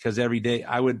credit, because every day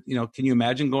can you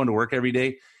imagine going to work every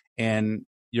day and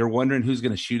you're wondering who's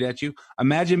going to shoot at you?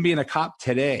 Imagine being a cop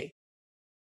today.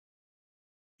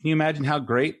 Can you imagine how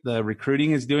great the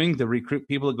recruiting is doing to recruit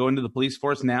people to go into the police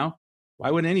force now? Why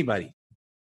wouldn't anybody?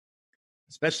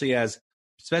 Especially as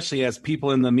people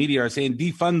in the media are saying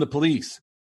defund the police.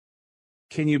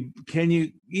 Can you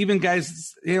even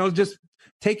guys, just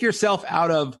take yourself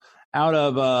out of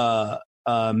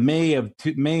May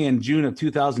and June of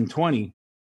 2020.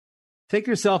 Take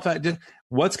yourself out.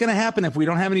 What's going to happen if we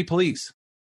don't have any police?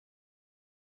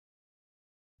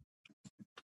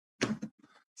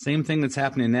 Same thing that's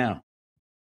happening now.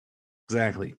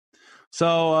 Exactly.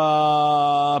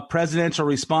 So presidential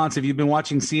response, if you've been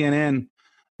watching CNN,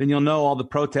 then you'll know all the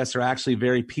protests are actually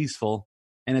very peaceful,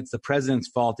 and it's the president's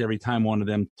fault every time one of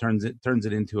them turns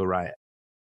it into a riot.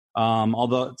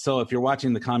 So if you're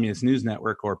watching the Communist News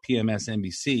Network or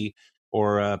PMSNBC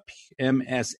or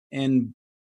MSDNC,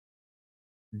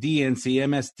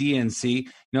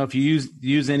 if you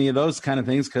use any of those kind of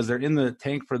things, because they're in the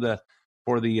tank for the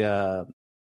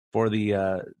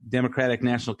Democratic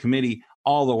National Committee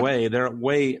all the way. They're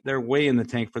way in the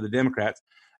tank for the Democrats.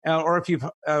 Or if you've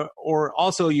or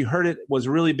also you heard it was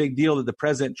a really big deal that the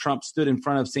President Trump stood in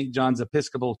front of St. John's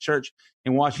Episcopal Church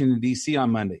in Washington, D.C.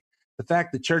 on Monday. the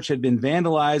fact the church had been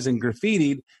vandalized and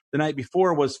graffitied the night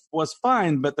before was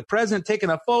fine, but the president taking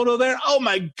a photo there, oh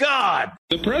my God!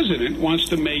 The president wants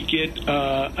to make it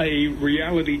a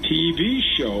reality TV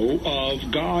show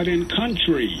of God and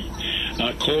country.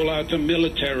 Call out the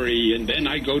military, and then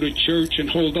I go to church and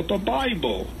hold up a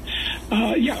Bible.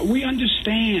 Yeah, we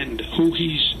understand who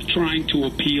he's trying to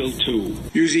appeal to.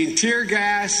 Using tear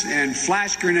gas and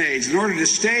flash grenades in order to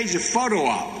stage a photo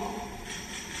op.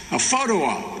 A photo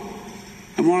op.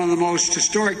 In one of the most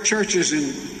historic churches in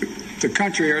the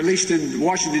country, or at least in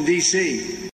Washington,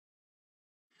 D.C.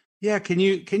 Yeah, can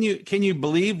you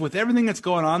believe with everything that's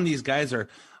going on, these guys are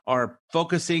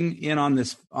focusing in on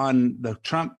the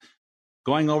Trump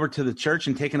going over to the church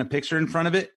and taking a picture in front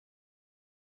of it?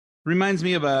 Reminds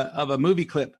me of a movie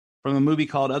clip from a movie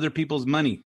called Other People's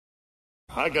Money.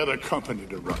 I got a company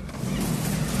to run.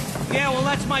 Yeah, well,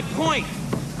 that's my point.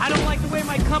 I don't like the way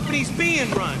my company's being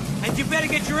run, and you better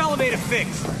get your elevator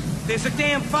fixed. There's a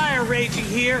damn fire raging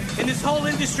here, and this whole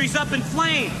industry's up in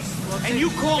flames. And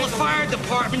you call the fire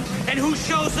department, and who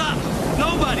shows up?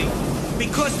 Nobody.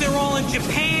 Because they're all in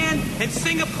Japan, and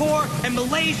Singapore, and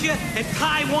Malaysia, and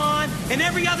Taiwan, and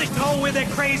every other hole where they're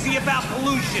crazy about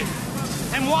pollution.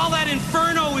 And while that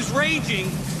inferno is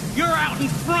raging, you're out in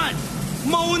front,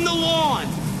 mowing the lawn,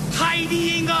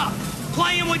 tidying up,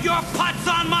 playing with your putts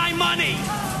on my money.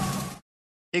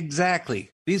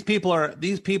 Exactly. These people are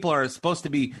supposed to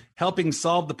be helping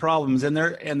solve the problems, and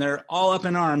they're all up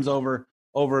in arms over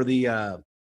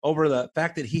the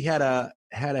fact that he had a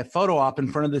photo op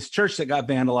in front of this church that got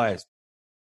vandalized.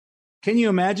 Can you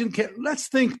imagine? Let's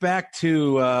think back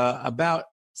to about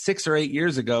 6 or 8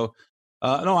 years ago.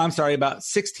 About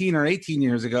 16 or 18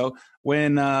 years ago,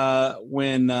 when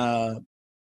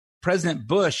President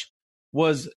Bush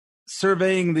was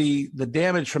surveying the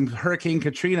damage from Hurricane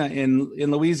Katrina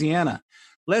in Louisiana.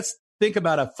 Let's think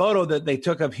about a photo that they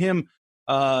took of him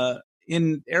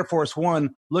in Air Force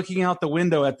One looking out the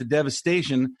window at the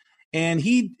devastation. And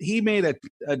he made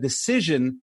a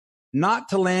decision not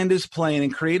to land his plane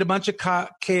and create a bunch of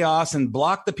chaos and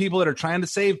block the people that are trying to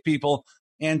save people,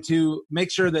 and to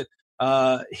make sure that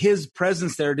his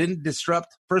presence there didn't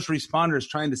disrupt first responders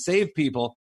trying to save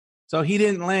people. So he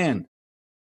didn't land.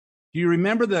 Do you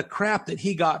remember the crap that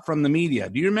he got from the media?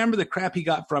 Do you remember the crap he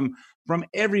got from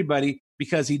everybody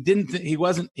because he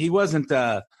wasn't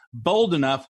bold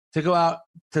enough to go out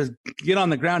to get on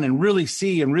the ground and really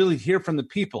see and really hear from the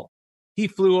people? He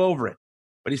flew over it,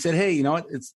 but he said, "Hey, you know what?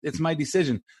 It's my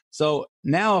decision." So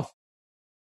now, if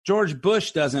George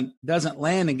Bush doesn't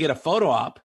land and get a photo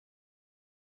op,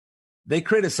 they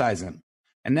criticize him.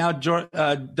 And now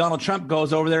Donald Trump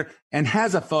goes over there and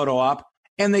has a photo op,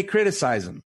 and they criticize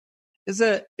him. Is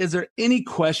there any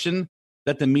question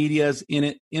that the media is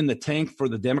in the tank for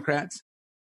the Democrats?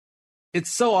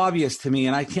 It's so obvious to me,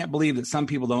 and I can't believe that some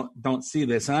people don't see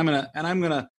this. And I'm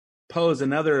gonna pose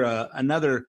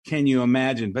another. Can you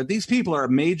imagine? But these people are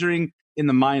majoring in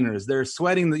the minors. They're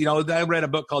sweating. I read a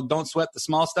book called "Don't Sweat the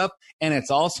Small Stuff," and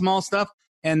it's all small stuff.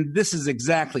 And this is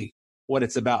exactly what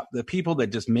it's about. The people that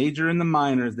just major in the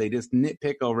minors, they just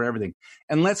nitpick over everything.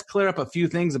 And let's clear up a few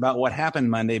things about what happened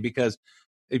Monday, because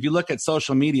if you look at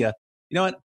social media, you know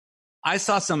what? I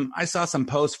saw some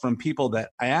posts from people that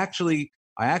I actually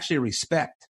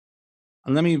respect.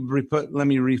 And let me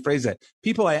rephrase that.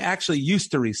 People I actually used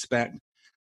to respect,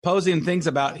 posing things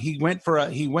about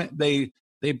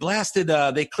they blasted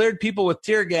they cleared people with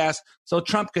tear gas so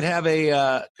Trump could have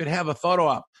a photo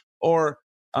op. Or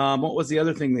what was the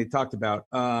other thing they talked about?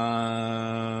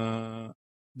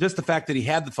 Just the fact that he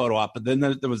had the photo op, but then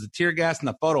there was the tear gas and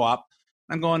the photo op.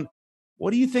 I'm going, what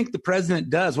do you think the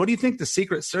president does? What do you think the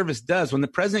Secret Service does? When the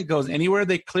president goes anywhere,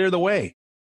 they clear the way.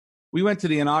 We went to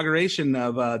the inauguration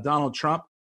of Donald Trump,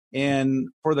 and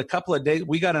for the couple of days,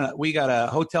 we got a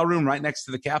hotel room right next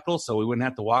to the Capitol, so we wouldn't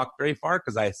have to walk very far,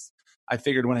 because I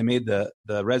figured when I made the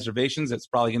reservations, it's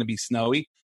probably going to be snowy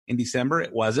in December.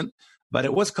 It wasn't, but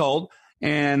it was cold,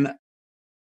 and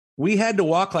we had to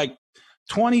walk like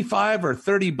 25 or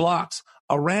 30 blocks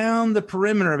around the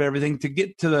perimeter of everything to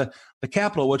get to the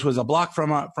Capitol, which was a block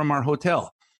from our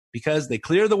hotel, because they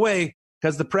clear the way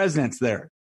because the president's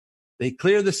there. They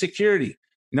clear the security.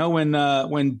 When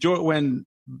Barack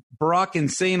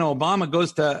Insane Obama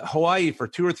goes to Hawaii for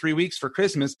 2 or 3 weeks for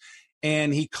Christmas,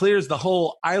 and he clears the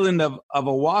whole island of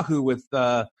Oahu with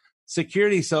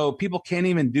security, so people can't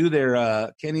even do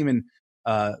their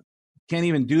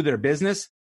business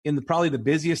in probably the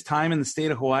busiest time in the state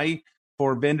of Hawaii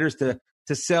for vendors to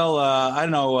sell.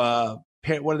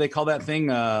 What do they call that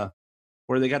thing?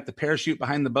 Where they got the parachute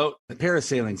behind the boat, the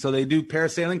parasailing. So they do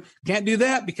parasailing. Can't do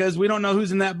that because we don't know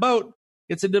who's in that boat.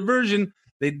 It's a diversion.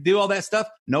 They do all that stuff.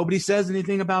 Nobody says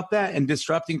anything about that and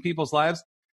disrupting people's lives.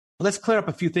 Let's clear up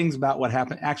a few things about what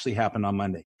actually happened on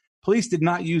Monday. Police did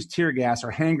not use tear gas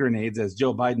or hand grenades, as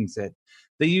Joe Biden said.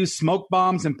 They used smoke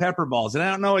bombs and pepper balls. And I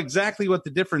don't know exactly what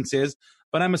the difference is,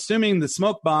 but I'm assuming the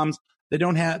smoke bombs, they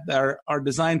don't have are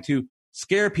designed to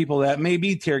scare people that may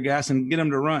be tear gas and get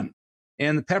them to run.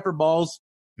 And the pepper balls,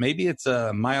 maybe it's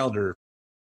a milder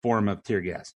form of tear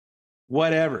gas.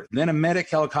 Whatever. Then a medic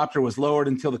helicopter was lowered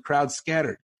until the crowd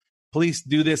scattered. Police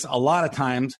do this a lot of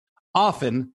times,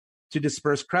 often, to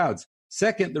disperse crowds.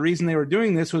 Second, the reason they were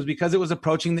doing this was because it was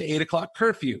approaching the 8 o'clock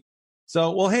curfew.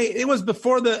 So, well, hey, it was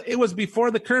before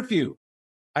the curfew.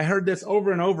 I heard this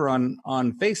over and over on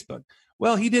Facebook.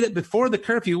 Well, he did it before the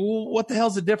curfew. Well, what the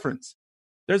hell's the difference?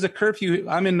 There's a curfew.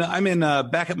 I'm in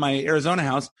back at my Arizona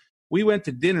house. We went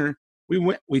to dinner.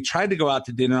 We tried to go out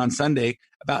to dinner on Sunday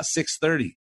about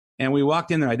 6:30, and we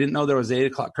walked in there. I didn't know there was an 8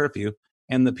 o'clock curfew,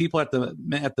 and the people at the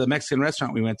Mexican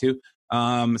restaurant we went to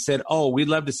said, "Oh, we'd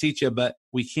love to seat you, but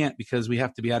we can't because we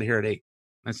have to be out of here at 8."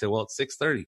 I said, "Well, it's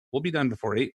 6:30. We'll be done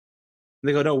before 8." And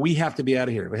they go, "No, we have to be out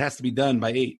of here. It has to be done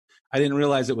by 8." I didn't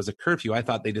realize it was a curfew. I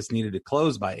thought they just needed to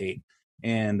close by 8,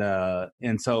 and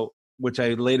so. Which I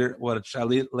later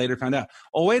found out.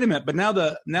 Oh, wait a minute! But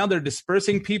now they're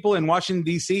dispersing people in Washington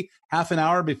D.C. half an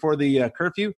hour before the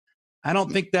curfew. I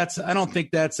don't think that's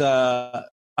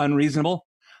unreasonable.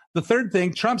 The third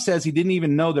thing, Trump says he didn't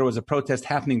even know there was a protest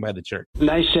happening by the church. And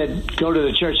I said, go to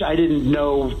the church. I didn't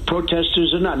know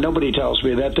protesters or not. Nobody tells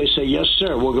me that. They say, yes,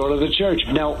 sir, we'll go to the church.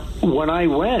 Now, when I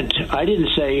went, I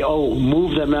didn't say, oh,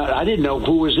 move them out. I didn't know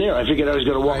who was there. I figured I was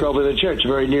going to walk over to the church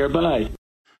very nearby.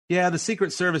 Yeah, the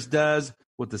Secret Service does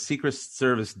what the Secret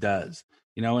Service does.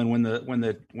 You know, and when the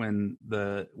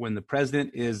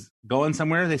president is going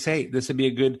somewhere, they say, hey, this would be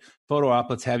a good photo op.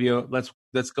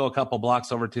 Let's go a couple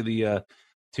blocks over to the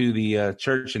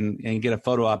church and get a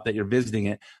photo op that you're visiting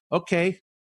it. Okay,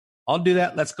 I'll do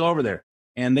that. Let's go over there.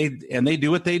 And they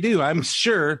do what they do. I'm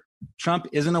sure Trump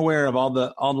isn't aware of all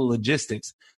the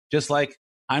logistics, just like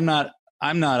I'm not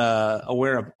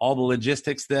aware of all the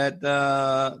logistics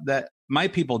that my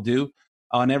people do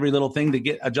on every little thing to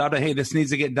get a job. Hey, this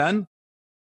needs to get done.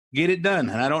 Get it done.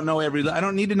 And I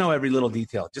don't need to know every little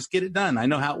detail. Just get it done. I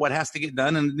know what has to get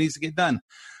done, and it needs to get done.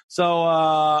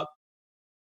 So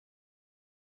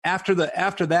after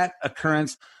that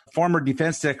occurrence, former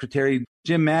Defense Secretary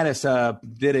Jim Mattis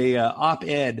did a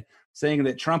op-ed saying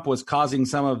that Trump was causing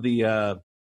some of the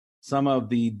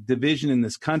division in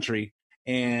this country,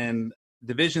 and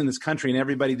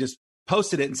everybody just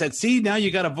posted it and said, see, now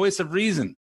you got a voice of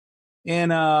reason.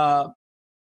 And I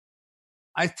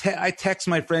text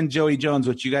my friend Joey Jones,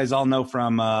 which you guys all know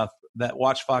from that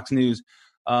watch Fox News,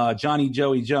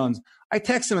 Joey Jones. I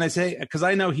text him and I say, because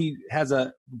I know he has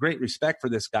a great respect for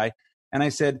this guy, and I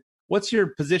said, what's your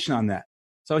position on that?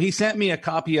 So he sent me a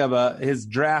copy of his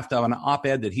draft of an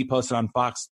op-ed that he posted on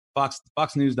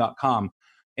foxnews.com.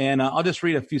 And I'll just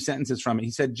read a few sentences from it.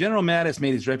 He said, General Mattis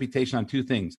made his reputation on two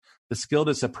things: the skill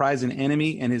to surprise an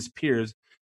enemy and his peers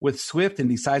with swift and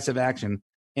decisive action,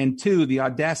 and two, the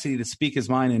audacity to speak his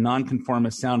mind in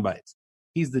nonconformist sound bites.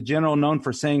 He's the general known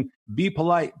for saying, be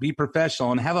polite, be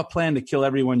professional, and have a plan to kill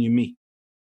everyone you meet.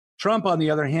 Trump, on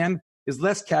the other hand, is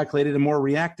less calculated and more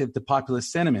reactive to populist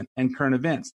sentiment and current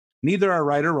events. Neither are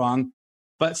right or wrong,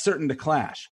 but certain to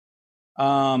clash.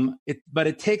 But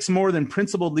it takes more than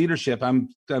principled leadership. I'm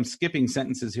skipping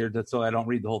sentences here so I don't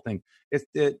read the whole thing.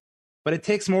 But it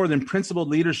takes more than principled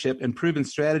leadership and proven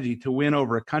strategy to win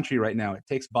over a country right now. It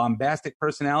takes bombastic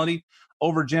personality,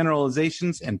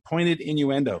 overgeneralizations, and pointed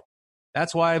innuendo.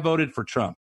 That's why I voted for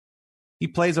Trump. He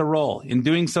plays a role. In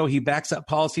doing so, he backs up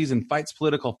policies and fights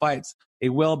political fights a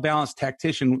well-balanced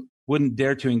tactician wouldn't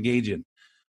dare to engage in.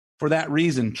 For that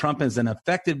reason, Trump is an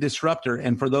effective disruptor,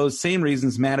 and for those same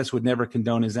reasons, Mattis would never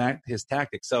condone his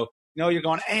tactics. So, you're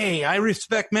going, hey, I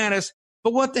respect Mattis,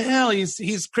 but what the hell?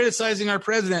 He's criticizing our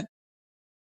president.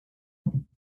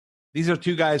 These are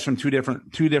two guys from two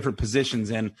different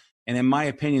positions, and in my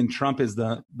opinion, Trump is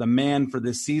the man for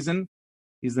this season.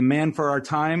 He's the man for our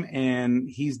time, and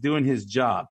he's doing his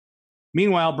job.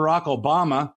 Meanwhile, Barack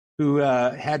Obama, who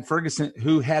had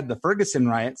the Ferguson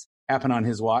riots happen on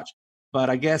his watch, but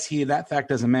I guess that fact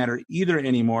doesn't matter either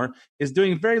anymore, is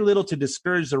doing very little to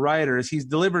discourage the rioters. He's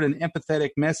delivered an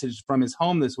empathetic message from his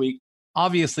home this week,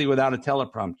 obviously without a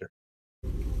teleprompter.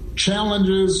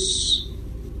 Challenges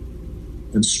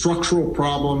and structural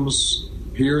problems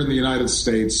here in the United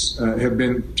States have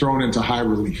been thrown into high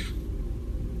relief.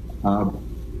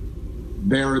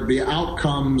 They're the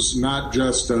outcomes not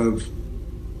just of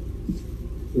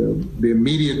the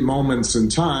immediate moments in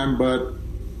time, but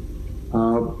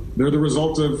they're the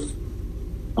result of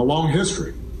a long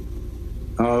history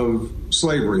of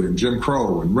slavery and Jim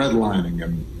Crow and redlining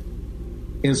and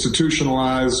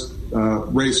institutionalized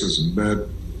racism that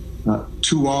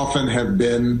too often have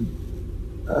been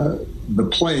the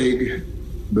plague,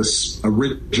 this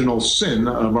original sin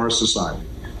of our society.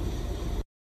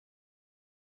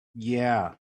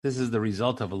 Yeah, this is the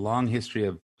result of a long history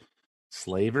of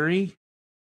slavery.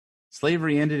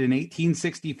 Slavery ended in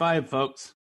 1865,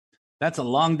 folks. That's a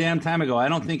long damn time ago. I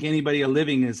don't think anybody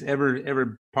living is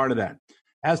ever part of that.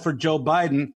 As for Joe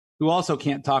Biden, who also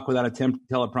can't talk without a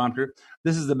teleprompter,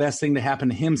 this is the best thing to happen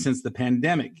to him since the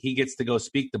pandemic. He gets to go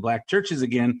speak to black churches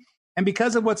again. And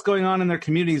because of what's going on in their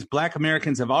communities, black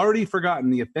Americans have already forgotten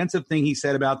the offensive thing he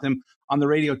said about them on the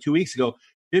radio 2 weeks ago.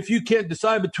 If you can't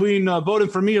decide between voting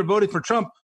for me or voting for Trump,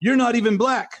 you're not even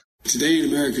black. Today in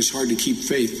America, it's hard to keep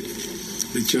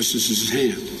faith that justice is at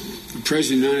hand. The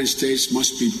President of the United States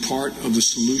must be part of the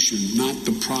solution, not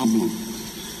the problem.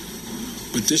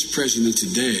 But this president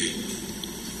today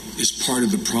is part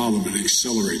of the problem and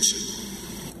accelerates it.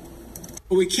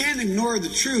 But we can't ignore the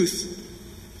truth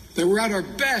that we're at our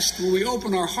best when we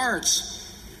open our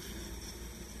hearts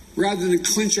rather than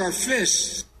clench our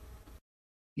fists.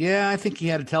 Yeah, I think he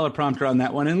had a teleprompter on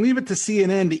that one. And leave it to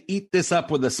CNN to eat this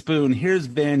up with a spoon. Here's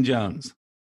Van Jones.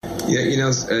 Yeah,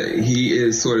 he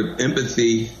is sort of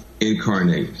empathy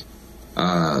incarnate.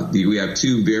 We have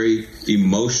two very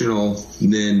emotional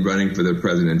men running for the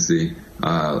presidency.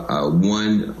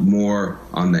 One more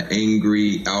on the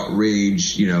angry,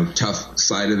 outrage, tough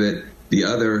side of it. The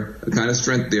other, kind of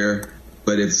strength there,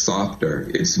 but it's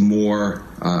softer. It's more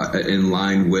in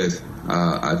line with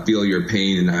I feel your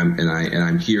pain and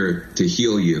I'm here to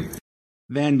heal you.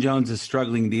 Van Jones is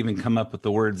struggling to even come up with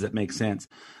the words that make sense.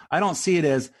 I don't see it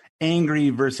as angry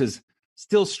versus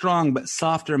still strong, but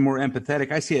softer and more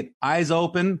empathetic. I see it eyes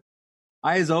open,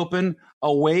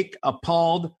 awake,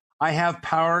 appalled. I have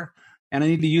power, and I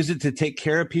need to use it to take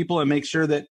care of people and make sure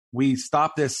that we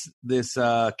stop this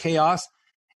chaos.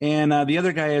 And the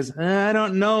other guy is, I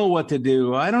don't know what to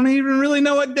do. I don't even really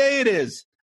know what day it is.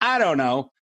 I don't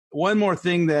know. One more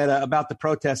thing that about the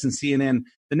protests and CNN,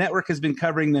 the network has been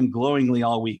covering them glowingly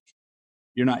all week.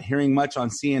 You're not hearing much on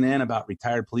CNN about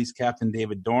retired police captain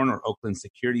David Dorn or Oakland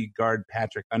security guard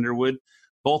Patrick Underwood,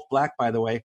 both black, by the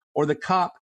way, or the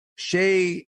cop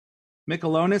Shea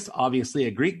Michelonis, obviously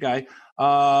a Greek guy,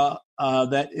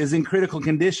 that is in critical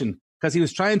condition because he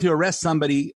was trying to arrest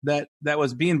somebody that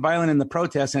was being violent in the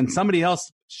protest, and somebody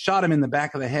else shot him in the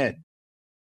back of the head.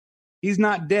 He's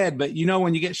not dead, but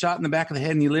when you get shot in the back of the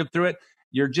head and you live through it,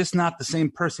 you're just not the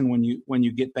same person when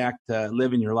you get back to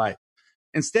living your life.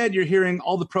 Instead, you're hearing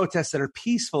all the protests that are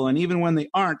peaceful, and even when they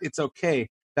aren't, it's okay.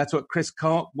 That's what Chris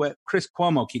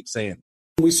Cuomo keeps saying.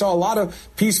 We saw a lot of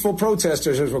peaceful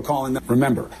protesters, as we're calling them.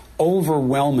 Remember,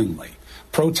 overwhelmingly,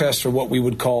 protests are what we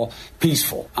would call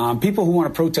peaceful. People who want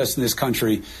to protest in this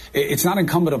country, it's not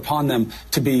incumbent upon them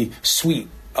to be sweet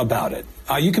about it.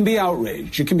 You can be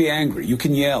outraged, you can be angry, you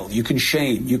can yell, you can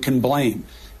shame, you can blame.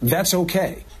 That's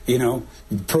okay.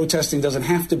 Protesting doesn't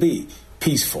have to be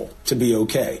peaceful to be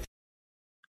okay.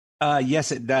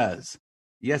 Yes, it does.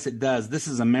 Yes, it does. This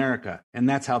is America, and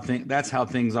that's how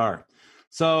things are.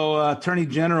 So, Attorney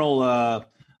General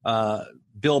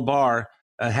Bill Barr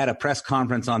had a press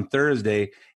conference on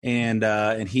Thursday,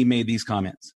 and he made these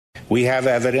comments. We have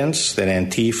evidence that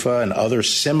Antifa and other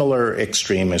similar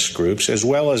extremist groups, as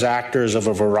well as actors of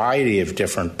a variety of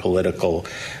different political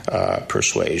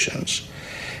persuasions,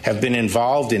 have been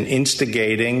involved in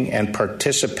instigating and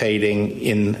participating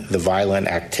in the violent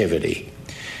activity.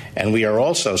 And we are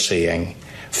also seeing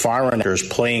foreigners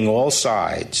playing all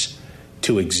sides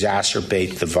to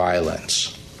exacerbate the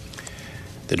violence.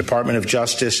 The Department of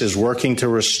Justice is working to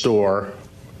restore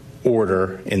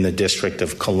order in the District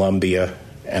of Columbia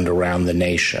and around the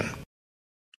nation.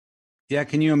 Yeah,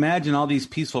 can you imagine all these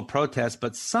peaceful protests?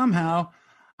 But somehow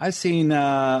I've seen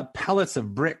pallets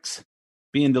of bricks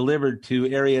being delivered to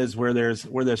areas where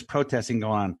there's protesting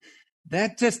going on.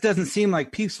 That just doesn't seem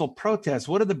like peaceful protests.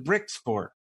 What are the bricks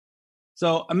for?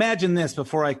 So imagine this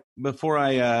before I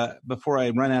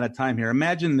run out of time here.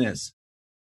 Imagine this.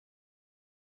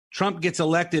 Trump gets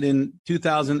elected in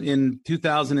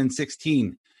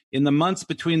 2016. In the months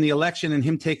between the election and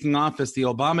him taking office, the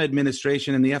Obama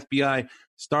administration and the FBI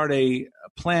start a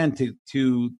plan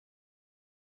to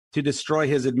destroy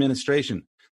his administration.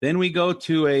 Then we go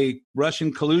to a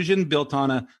Russian collusion built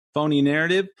on a phony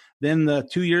narrative. Then the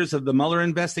 2 years of the Mueller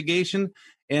investigation,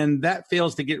 and that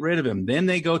fails to get rid of him. Then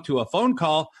they go to a phone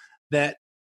call that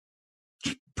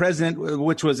president,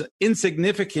 which was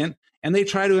insignificant and they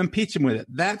try to impeach him with it.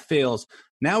 That fails.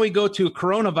 Now we go to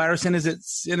coronavirus, and is it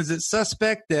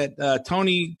suspect that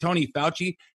Tony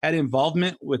Fauci had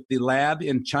involvement with the lab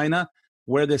in China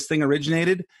where this thing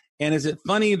originated? And is it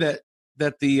funny that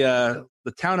the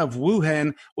town of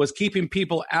Wuhan was keeping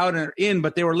people out or in,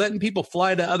 but they were letting people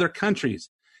fly to other countries?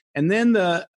 And then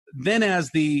as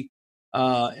the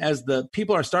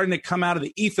people are starting to come out of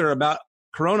the ether about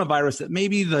coronavirus, that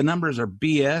maybe the numbers are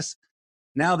BS.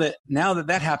 Now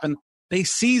that happened, they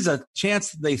seize a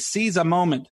chance. They seize a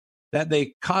moment that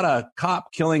they caught a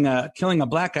cop killing a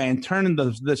black guy and turned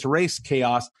this race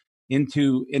chaos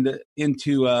into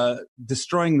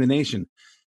destroying the nation.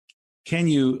 Can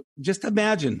you just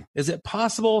imagine? Is it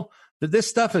possible that this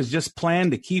stuff is just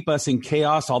planned to keep us in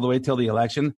chaos all the way till the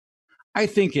election? I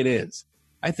think it is.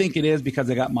 I think it is because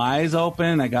I got my eyes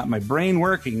open, I got my brain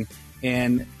working,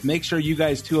 and make sure you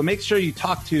guys too. Make sure you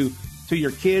talk to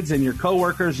your kids and your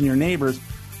coworkers and your neighbors,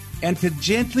 and to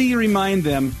gently remind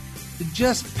them to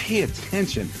just pay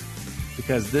attention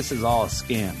because this is all a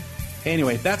scam.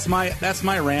 Anyway, that's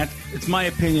my rant. It's my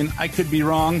opinion. I could be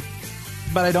wrong,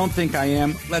 but I don't think I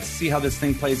am. Let's see how this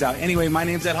thing plays out. Anyway, my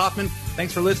name's Ed Hoffman.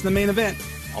 Thanks for listening to The Main Event.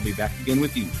 I'll be back again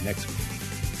with you next week.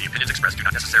 The opinions expressed do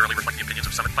not necessarily reflect the opinions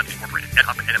of Summit Funding Incorporated. Ed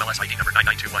Hoffman, NMLS ID number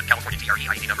 9921, California DRE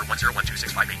ID number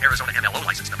 1012658, Arizona MLO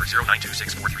license number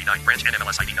 0926439, branch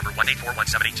NMLS ID number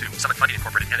 1841782, Summit Funding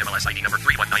Incorporated, NMLS ID number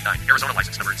 3199, Arizona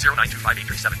license number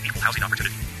 0925837, equal housing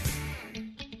opportunity.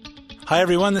 Hi,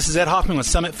 everyone. This is Ed Hoffman with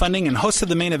Summit Funding and host of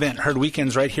The Main Event, heard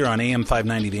weekends right here on AM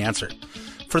 590 The Answer.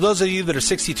 For those of you that are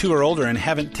 62 or older and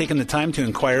haven't taken the time to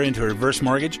inquire into a reverse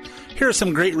mortgage, here are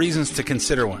some great reasons to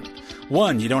consider one.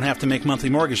 1, you don't have to make monthly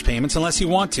mortgage payments unless you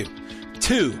want to.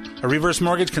 2, a reverse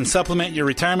mortgage can supplement your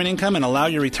retirement income and allow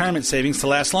your retirement savings to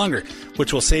last longer,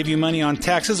 which will save you money on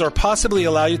taxes or possibly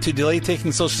allow you to delay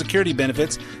taking Social Security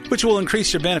benefits, which will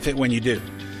increase your benefit when you do.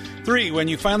 3, when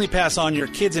you finally pass on, your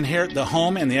kids inherit the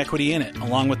home and the equity in it,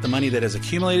 along with the money that has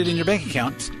accumulated in your bank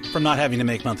accounts from not having to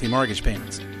make monthly mortgage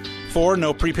payments. 4,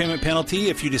 no prepayment penalty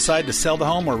if you decide to sell the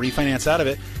home or refinance out of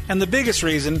it. And the biggest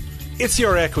reason, it's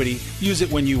your equity. Use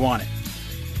it when you want it.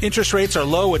 Interest rates are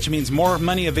low, which means more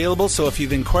money available, so if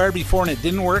you've inquired before and it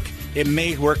didn't work, it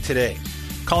may work today.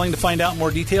 Calling to find out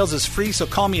more details is free, so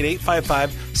call me at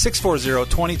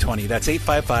 855-640-2020. That's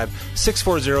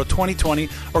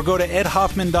 855-640-2020, or go to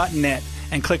edhoffman.net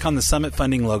and click on the Summit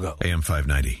Funding logo. AM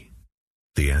 590,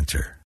 The Answer.